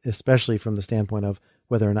ground, especially from the standpoint of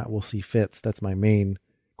whether or not we'll see Fitz? That's my main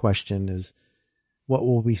question, is what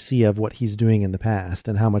will we see of what he's doing in the past,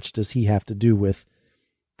 and how much does he have to do with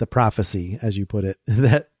the prophecy, as you put it,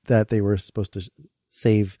 that they were supposed to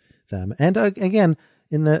save them? And again,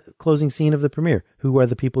 in the closing scene of the premiere, who are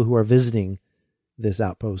the people who are visiting this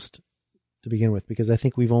outpost to begin with? Because I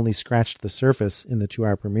think we've only scratched the surface in the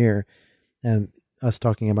 2-hour premiere, and us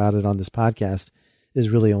talking about it on this podcast is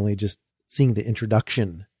really only just seeing the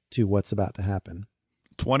introduction to what's about to happen.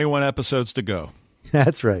 21 episodes to go.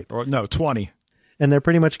 That's right. Or no, 20. And they're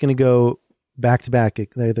pretty much going to go back to back.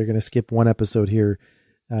 They're going to skip one episode here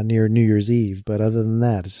near New Year's Eve. But other than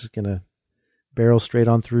that, it's just going to barrel straight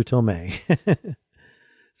on through till May.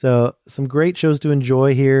 So some great shows to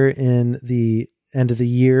enjoy here in the end of the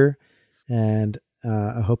year. And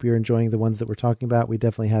I hope you're enjoying the ones that we're talking about. We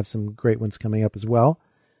definitely have some great ones coming up as well.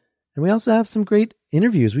 And we also have some great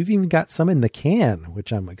interviews. We've even got some in the can,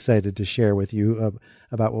 which I'm excited to share with you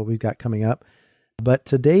about what we've got coming up. But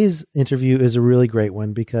today's interview is a really great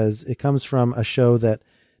one because it comes from a show that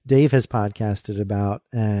Dave has podcasted about,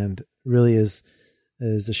 and really is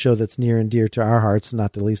a show that's near and dear to our hearts,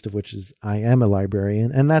 not the least of which is I Am a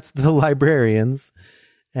Librarian, and that's The Librarians.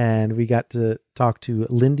 And we got to talk to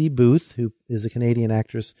Lindy Booth, who is a Canadian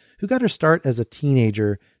actress who got her start as a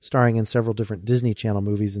teenager, starring in several different Disney Channel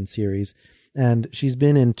movies and series. And she's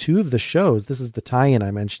been in 2 of the shows. This is the tie-in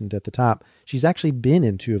I mentioned at the top. She's actually been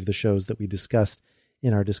in 2 of the shows that we discussed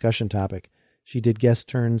in our discussion topic. She did guest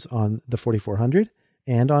turns on The 4400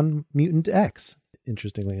 and on Mutant X,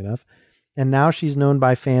 interestingly enough. And now she's known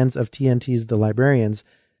by fans of TNT's The Librarians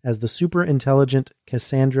as the super intelligent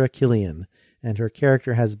Cassandra Killian. And her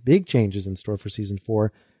character has big changes in store for season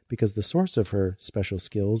 4 because the source of her special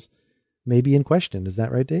skills may be in question. Is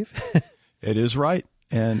that right, Dave? It is right.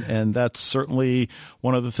 And that's certainly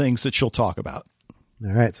one of the things that she'll talk about.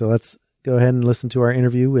 All right. So let's go ahead and listen to our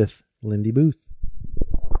interview with Lindy Booth.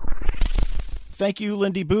 Thank you,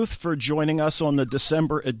 Lindy Booth, for joining us on the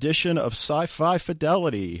December edition of Sci-Fi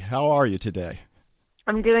Fidelity. How are you today?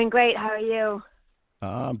 I'm doing great. How are you?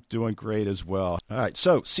 I'm doing great as well. All right,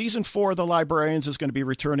 so season 4 of The Librarians is going to be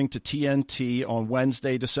returning to TNT on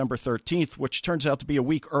Wednesday, December 13th, which turns out to be a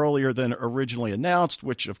week earlier than originally announced,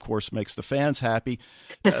 which, of course, makes the fans happy.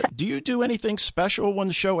 Do you do anything special when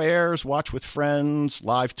the show airs? Watch with friends,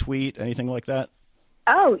 live tweet, anything like that?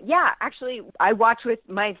 Oh, yeah. Actually, I watch with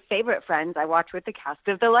my favorite friends. I watch with the cast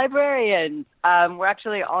of The Librarians. We're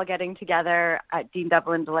actually all getting together at Dean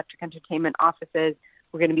Devlin's Electric Entertainment offices.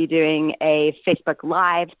 We're going to be doing a Facebook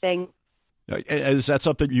Live thing. Is that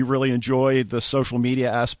something you really enjoy, the social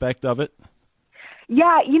media aspect of it?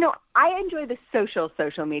 Yeah, I enjoy the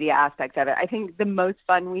social media aspect of it. I think the most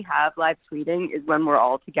fun we have live tweeting is when we're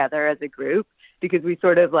all together as a group, because we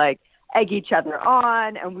sort of like egg each other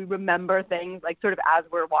on and we remember things, like sort of as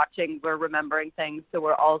we're watching, we're remembering things. So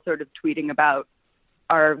we're all sort of tweeting about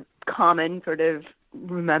our common sort of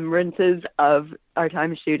remembrances of our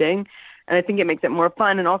time shooting. And I think it makes it more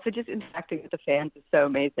fun. And also just interacting with the fans is so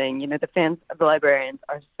amazing. The fans of The Librarians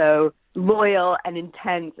are so loyal and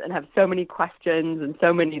intense and have so many questions and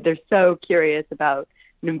they're so curious about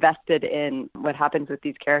invested in what happens with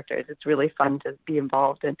these characters. It's really fun to be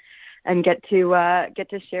involved and get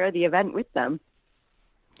to share the event with them.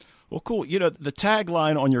 Well, cool. You know, the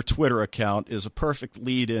tagline on your Twitter account is a perfect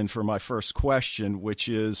lead-in for my first question, which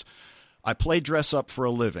is, I play dress up for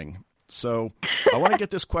a living. So I want to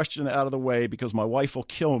get this question out of the way because my wife will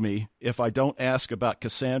kill me if I don't ask about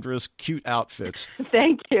Cassandra's cute outfits.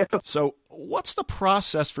 Thank you. So what's the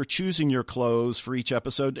process for choosing your clothes for each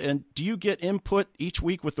episode? And do you get input each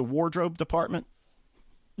week with the wardrobe department?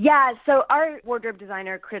 Yeah, so our wardrobe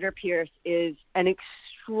designer, Critter Pierce, is an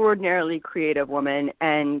extraordinarily creative woman,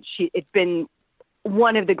 and it's been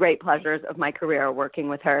one of the great pleasures of my career working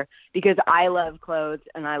with her because I love clothes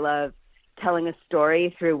and I love telling a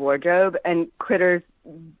story through wardrobe, and Critter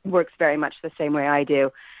works very much the same way I do,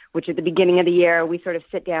 which at the beginning of the year we sort of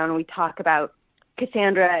sit down and we talk about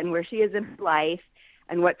Cassandra and where she is in life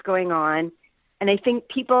and what's going on. And I think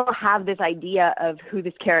people have this idea of who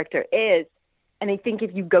this character is. And I think if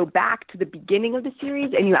you go back to the beginning of the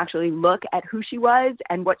series and you actually look at who she was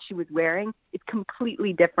and what she was wearing, it's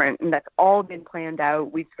completely different. And that's all been planned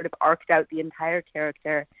out. We've sort of arced out the entire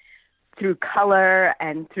character through color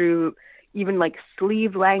and through even like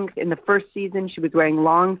sleeve length. In the first season, she was wearing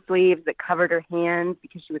long sleeves that covered her hands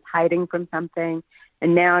because she was hiding from something.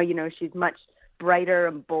 And now, you know, she's much brighter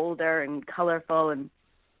and bolder and colorful, and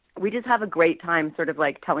we just have a great time sort of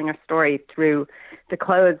like telling our story through the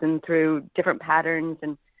clothes and through different patterns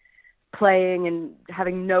and playing and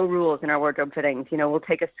having no rules in our wardrobe fittings. You know, we'll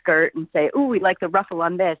take a skirt and say, ooh, we like the ruffle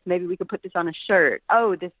on this. Maybe we could put this on a shirt.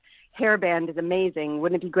 Oh, this hairband is amazing.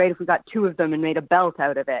 Wouldn't it be great if we got two of them and made a belt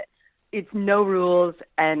out of it? It's no rules,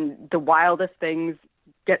 and the wildest things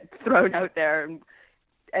get thrown out there.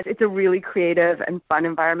 It's a really creative and fun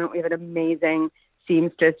environment. We have an amazing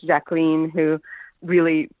seamstress, Jacqueline, who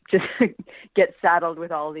really just gets saddled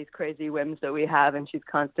with all these crazy whims that we have, and she's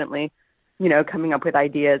constantly, you know, coming up with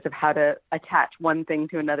ideas of how to attach one thing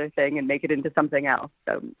to another thing and make it into something else.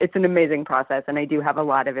 So it's an amazing process, and I do have a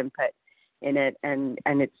lot of input in it, and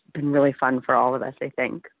it's been really fun for all of us, I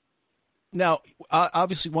think. Now,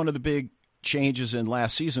 obviously one of the big changes in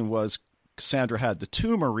last season was Cassandra had the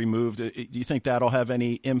tumor removed. Do you think that'll have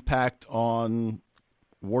any impact on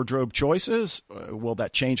wardrobe choices? Will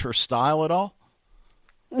that change her style at all?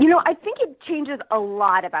 You know, I think it changes a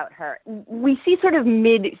lot about her. We see sort of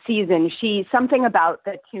mid-season, something about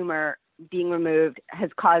the tumor being removed has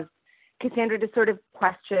caused Cassandra to sort of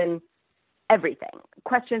question everything,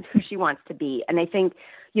 questions who she wants to be. And I think,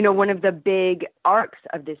 you know, one of the big arcs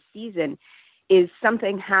of this season is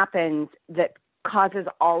something happens that causes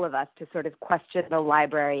all of us to sort of question the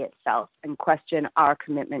library itself and question our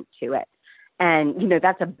commitment to it. And, you know,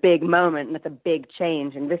 that's a big moment and that's a big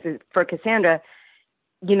change. And this is, for Cassandra,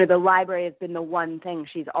 you know, the library has been the one thing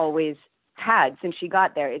she's always had since she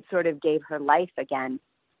got there. It sort of gave her life again.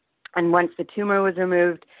 And once the tumor was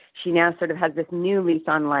removed, she now sort of has this new lease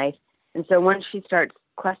on life. And so once she starts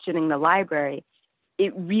questioning the library,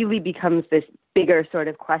 it really becomes this bigger sort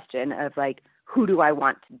of question of like, who do I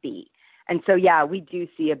want to be? And so, yeah, we do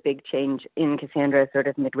see a big change in Cassandra sort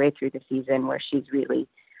of midway through the season where she's really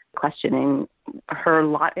questioning her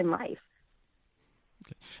lot in life.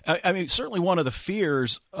 I mean, certainly one of the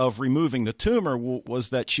fears of removing the tumor was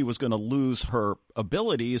that she was going to lose her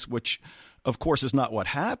abilities, which, of course, is not what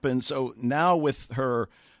happened. So now with her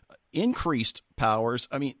increased powers,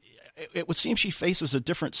 I mean, it would seem she faces a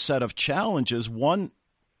different set of challenges, one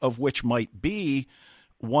of which might be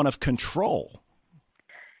one of control.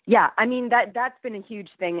 Yeah, I mean, that's been a huge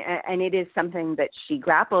thing, and it is something that she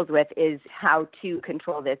grapples with, is how to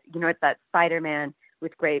control this. You know, it's that Spider-Man,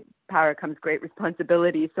 with great power comes great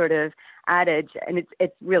responsibility sort of adage, and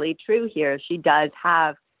it's really true here. She does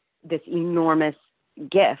have this enormous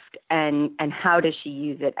gift, and how does she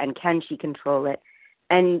use it, and can she control it?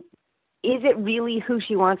 And is it really who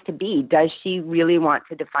she wants to be? Does she really want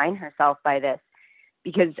to define herself by this?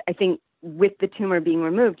 Because I think with the tumor being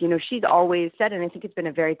removed, you know, she's always said, and I think it's been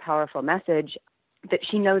a very powerful message, that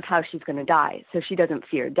she knows how she's going to die, so she doesn't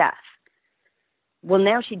fear death. Well,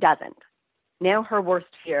 now she doesn't. Now her worst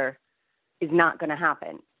fear is not going to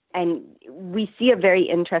happen. And we see a very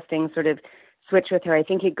interesting sort of switch with her. I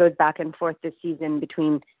think it goes back and forth this season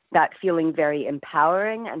between that feeling very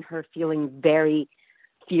empowering and her feeling very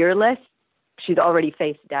fearless. She's already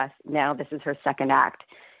faced death. Now this is her second act,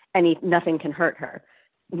 and nothing can hurt her.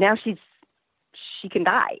 Now she can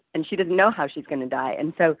die, and she doesn't know how she's going to die.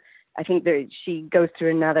 And so I think that she goes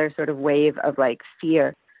through another sort of wave of like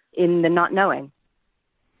fear in the not knowing.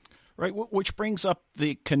 Right, which brings up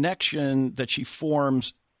the connection that she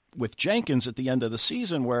forms with Jenkins at the end of the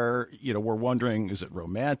season where, we're wondering, is it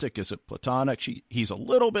romantic? Is it platonic? He's a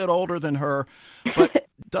little bit older than her, but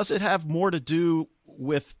does it have more to do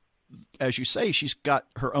with, as you say, she's got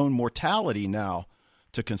her own mortality now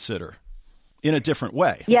to consider in a different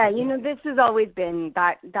way? Yeah, this has always been,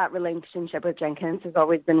 that relationship with Jenkins has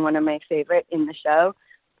always been one of my favorite in the show.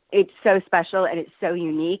 It's so special and it's so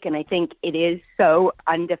unique, and I think it is so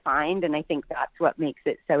undefined, and I think that's what makes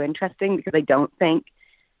it so interesting, because I don't think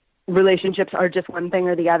relationships are just one thing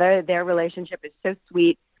or the other. Their relationship is so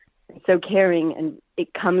sweet, so caring, and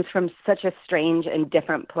it comes from such a strange and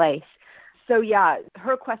different place. So yeah,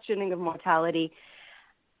 her questioning of mortality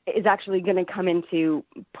is actually going to come into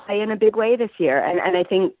play in a big way this year. And I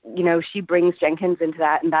think, she brings Jenkins into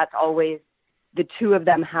that, and that's always, the two of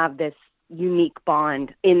them have this unique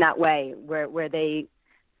bond in that way where they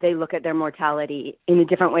look at their mortality in a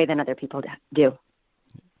different way than other people do.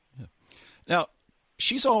 Yeah. Now,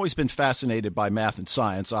 she's always been fascinated by math and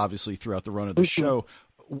science, obviously, throughout the run of the show.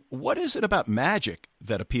 What is it about magic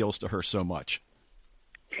that appeals to her so much?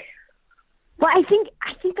 Well, I think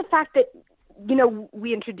the fact that,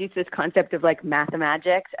 we introduced this concept of like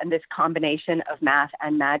mathemagics and this combination of math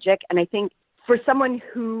and magic. And I think for someone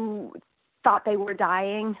who thought they were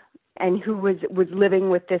dying and who was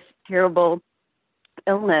living with this terrible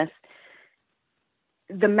illness,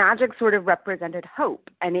 the magic sort of represented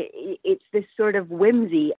hope. And it's this sort of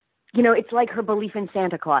whimsy. It's like her belief in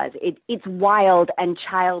Santa Claus. It's wild and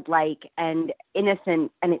childlike and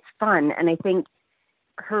innocent, and it's fun. And I think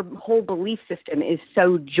her whole belief system is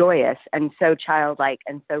so joyous and so childlike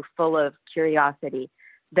and so full of curiosity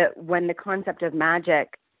that when the concept of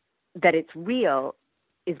magic, that it's real,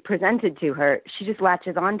 is presented to her, she just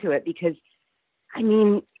latches onto it. Because,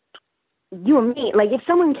 you and me, like, if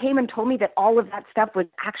someone came and told me that all of that stuff was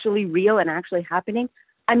actually real and actually happening,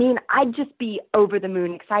 I'd just be over the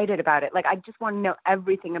moon excited about it. Like, I just want to know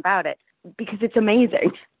everything about it, because it's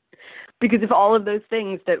amazing. Because if all of those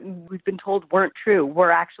things that we've been told weren't true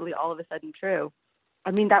were actually all of a sudden true,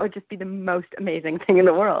 that would just be the most amazing thing in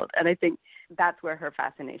the world. And I think that's where her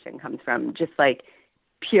fascination comes from, just like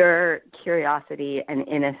pure curiosity and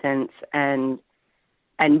innocence and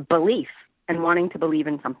belief, and wanting to believe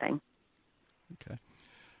in something. Okay.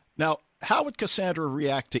 Now, how would Cassandra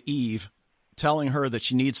react to Eve telling her that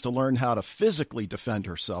she needs to learn how to physically defend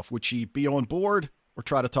herself? Would she be on board or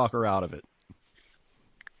try to talk her out of it?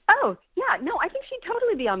 Oh, yeah. No, I think she'd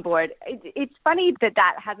totally be on board. It's funny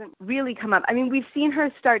that hasn't really come up. We've seen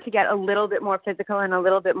her start to get a little bit more physical and a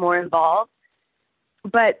little bit more involved.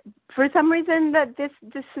 But for some reason that this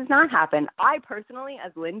has not happened. I personally,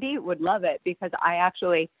 as Lindy, would love it, because I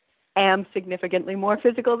actually am significantly more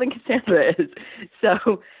physical than Cassandra is.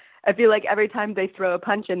 So I feel like every time they throw a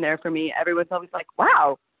punch in there for me, everyone's always like,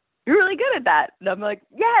 wow, you're really good at that. And I'm like,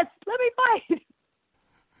 yes, let me fight.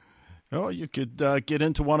 Oh, you could get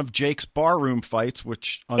into one of Jake's barroom fights,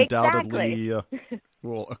 which undoubtedly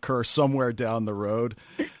will occur somewhere down the road.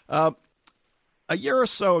 A year or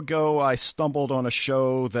so ago, I stumbled on a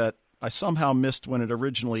show that I somehow missed when it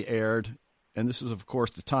originally aired, and this is, of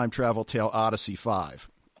course, the time travel tale Odyssey 5.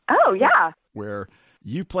 Oh, yeah. Where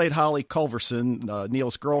you played Holly Culverson,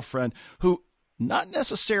 Neil's girlfriend, who not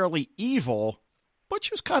necessarily evil, but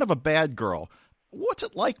she was kind of a bad girl. What's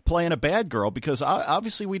it like playing a bad girl? Because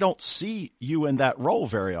obviously we don't see you in that role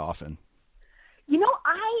very often.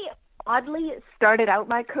 I oddly started out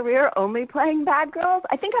my career only playing bad girls.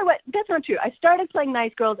 I think that's not true. I started playing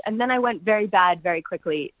nice girls, and then I went very bad very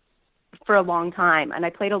quickly for a long time. And I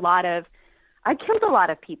killed a lot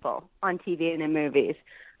of people on TV and in movies.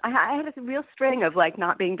 I had a real string of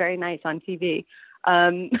not being very nice on TV.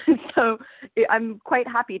 So I'm quite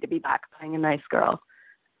happy to be back playing a nice girl.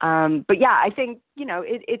 But yeah, I think,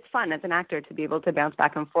 it's fun as an actor to be able to bounce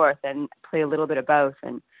back and forth and play a little bit of both.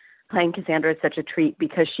 And playing Cassandra is such a treat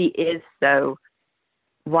because she is so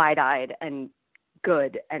wide-eyed and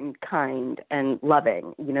good and kind and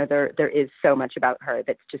loving. There is so much about her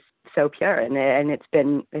that's just so pure. And it's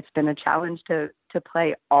been a challenge to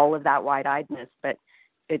play all of that wide-eyedness, but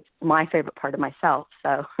it's my favorite part of myself.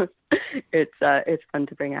 So it's fun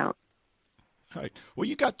to bring out. All right. Well,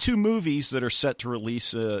 you got two movies that are set to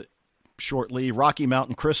release shortly, Rocky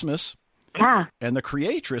Mountain Christmas and The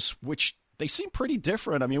Creatress, which they seem pretty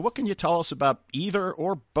different. What can you tell us about either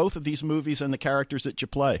or both of these movies and the characters that you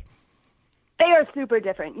play? They are super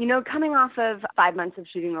different. Coming off of 5 months of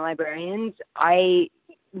shooting The Librarians, I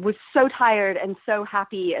was so tired and so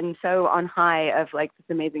happy and so on high of this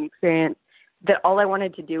amazing experience that all I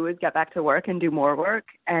wanted to do was get back to work and do more work.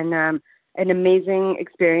 And an amazing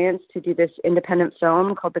experience to do this independent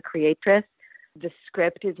film called The Creatress, The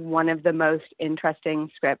script is one of the most interesting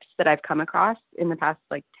scripts that I've come across in the past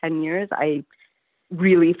 10 years. I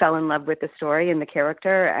really fell in love with the story and the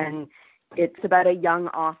character, and it's about a young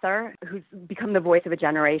author who's become the voice of a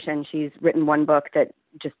generation. She's written one book that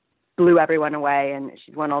just blew everyone away, and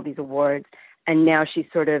she's won all these awards. And now she's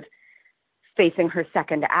sort of facing her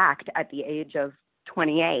second act at the age of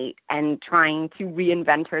 28 and trying to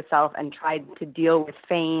reinvent herself and try to deal with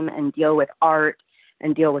fame and deal with art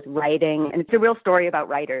and deal with writing. And it's a real story about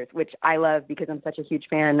writers, which I love because I'm such a huge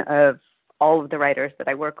fan of all of the writers that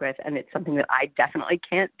I work with, and it's something that I definitely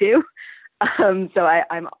can't do. So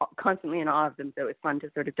I'm constantly in awe of them. So it's fun to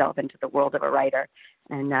sort of delve into the world of a writer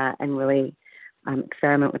and really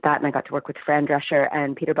experiment with that. And I got to work with Fran Drescher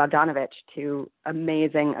and Peter Bogdanovich, two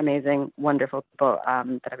amazing, amazing, wonderful people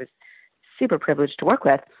that I was super privileged to work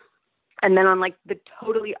with. And then on the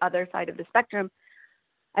totally other side of the spectrum,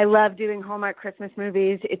 I love doing Hallmark Christmas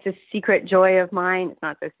movies. It's a secret joy of mine. It's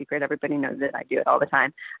not so secret. Everybody knows it. I do it all the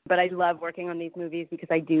time. But I love working on these movies because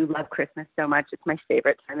I do love Christmas so much. It's my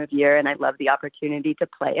favorite time of year, and I love the opportunity to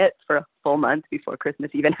play it for a full month before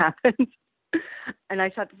Christmas even happens. And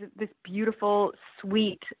I shot this beautiful,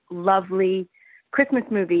 sweet, lovely Christmas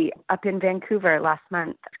movie up in Vancouver last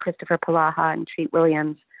month. Christopher Palaha and Treat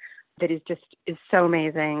Williams. That is so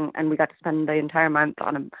amazing. And we got to spend the entire month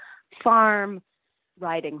on a farm,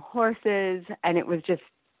 riding horses, and it was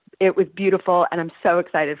beautiful, and I'm so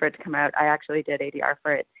excited for it to come out. I actually did ADR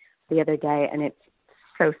for it the other day, and it's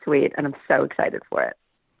so sweet, and I'm so excited for it.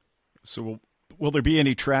 So will there be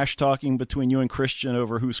any trash talking between you and Christian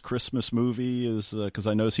over whose Christmas movie is, because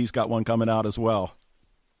I know he's got one coming out as well?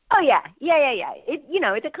 Oh, yeah.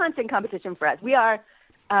 It's a constant competition for us. We are,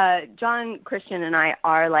 John, Christian, and I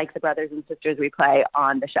are like the brothers and sisters we play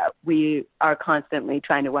on the show. We are constantly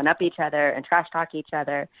trying to one-up each other and trash talk each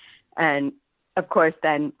other, and, of course,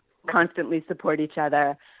 then constantly support each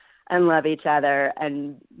other and love each other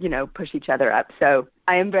and, push each other up. So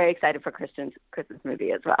I am very excited for Christian's Christmas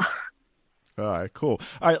movie as well. All right, cool.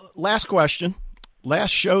 All right, last question.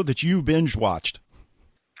 Last show that you binge-watched?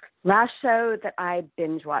 Last show that I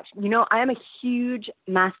binge-watched. I am a huge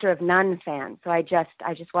Master of None fan, so I just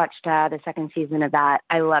watched the second season of that.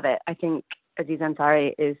 I love it. I think Aziz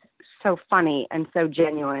Ansari is so funny and so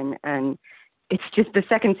genuine, and it's just the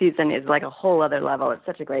second season is like a whole other level. It's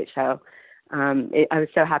such a great show. I was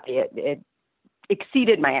so happy. It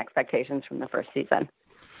exceeded my expectations from the first season.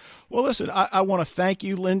 Well, listen, I want to thank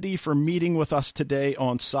you, Lindy, for meeting with us today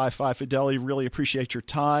on Sci-Fi Fidelity. Really appreciate your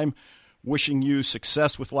time. Wishing you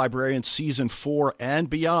success with Librarians Season 4 and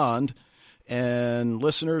beyond. And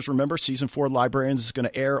listeners, remember, Season 4 Librarians is going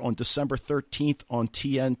to air on December 13th on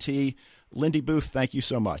TNT. Lindy Booth, thank you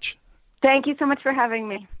so much. Thank you so much for having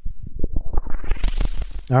me.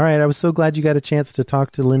 All right. I was so glad you got a chance to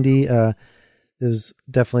talk to Lindy. There's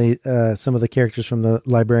definitely some of the characters from the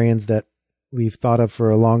Librarians that we've thought of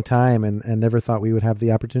for a long time and never thought we would have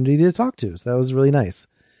the opportunity to talk to. So that was really nice.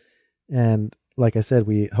 And like I said,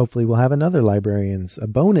 we hopefully will have another a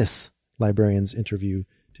bonus Librarians interview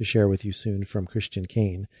to share with you soon from Christian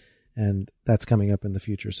Kane. And that's coming up in the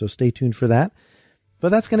future. So stay tuned for that. But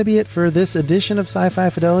that's going to be it for this edition of Sci-Fi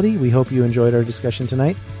Fidelity. We hope you enjoyed our discussion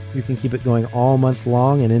tonight. You can keep it going all month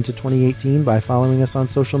long and into 2018 by following us on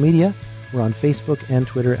social media. We're on Facebook and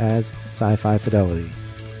Twitter as Sci-Fi Fidelity.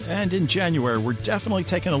 And in January, we're definitely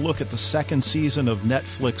taking a look at the second season of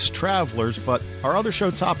Netflix Travelers, but our other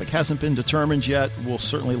show topic hasn't been determined yet. We'll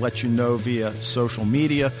certainly let you know via social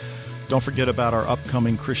media. Don't forget about our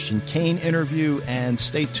upcoming Christian Kane interview, and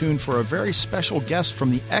stay tuned for a very special guest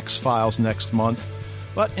from the X-Files next month.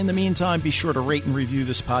 But in the meantime, be sure to rate and review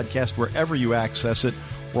this podcast wherever you access it.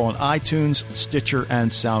 We're on iTunes, Stitcher,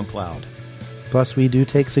 and SoundCloud. Plus, we do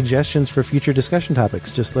take suggestions for future discussion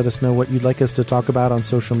topics. Just let us know what you'd like us to talk about on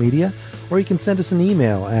social media, or you can send us an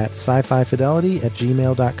email at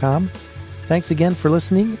sci-fifidelity@gmail.com. Thanks again for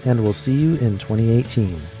listening, and we'll see you in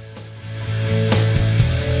 2018.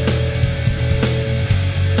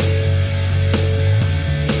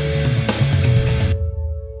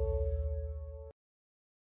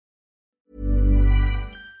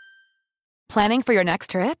 Planning for your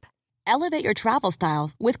next trip? Elevate your travel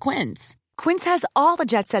style with Quince. Quince has all the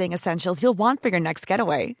jet-setting essentials you'll want for your next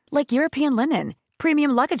getaway, like European linen, premium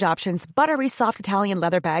luggage options, buttery soft Italian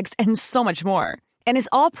leather bags, and so much more. And is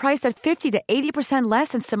all priced at 50 to 80% less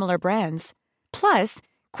than similar brands. Plus,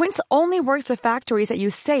 Quince only works with factories that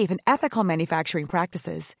use safe and ethical manufacturing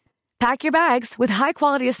practices. Pack your bags with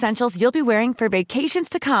high-quality essentials you'll be wearing for vacations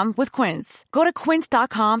to come with Quince. Go to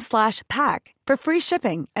quince.com/pack for free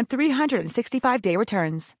shipping and 365-day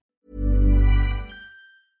returns.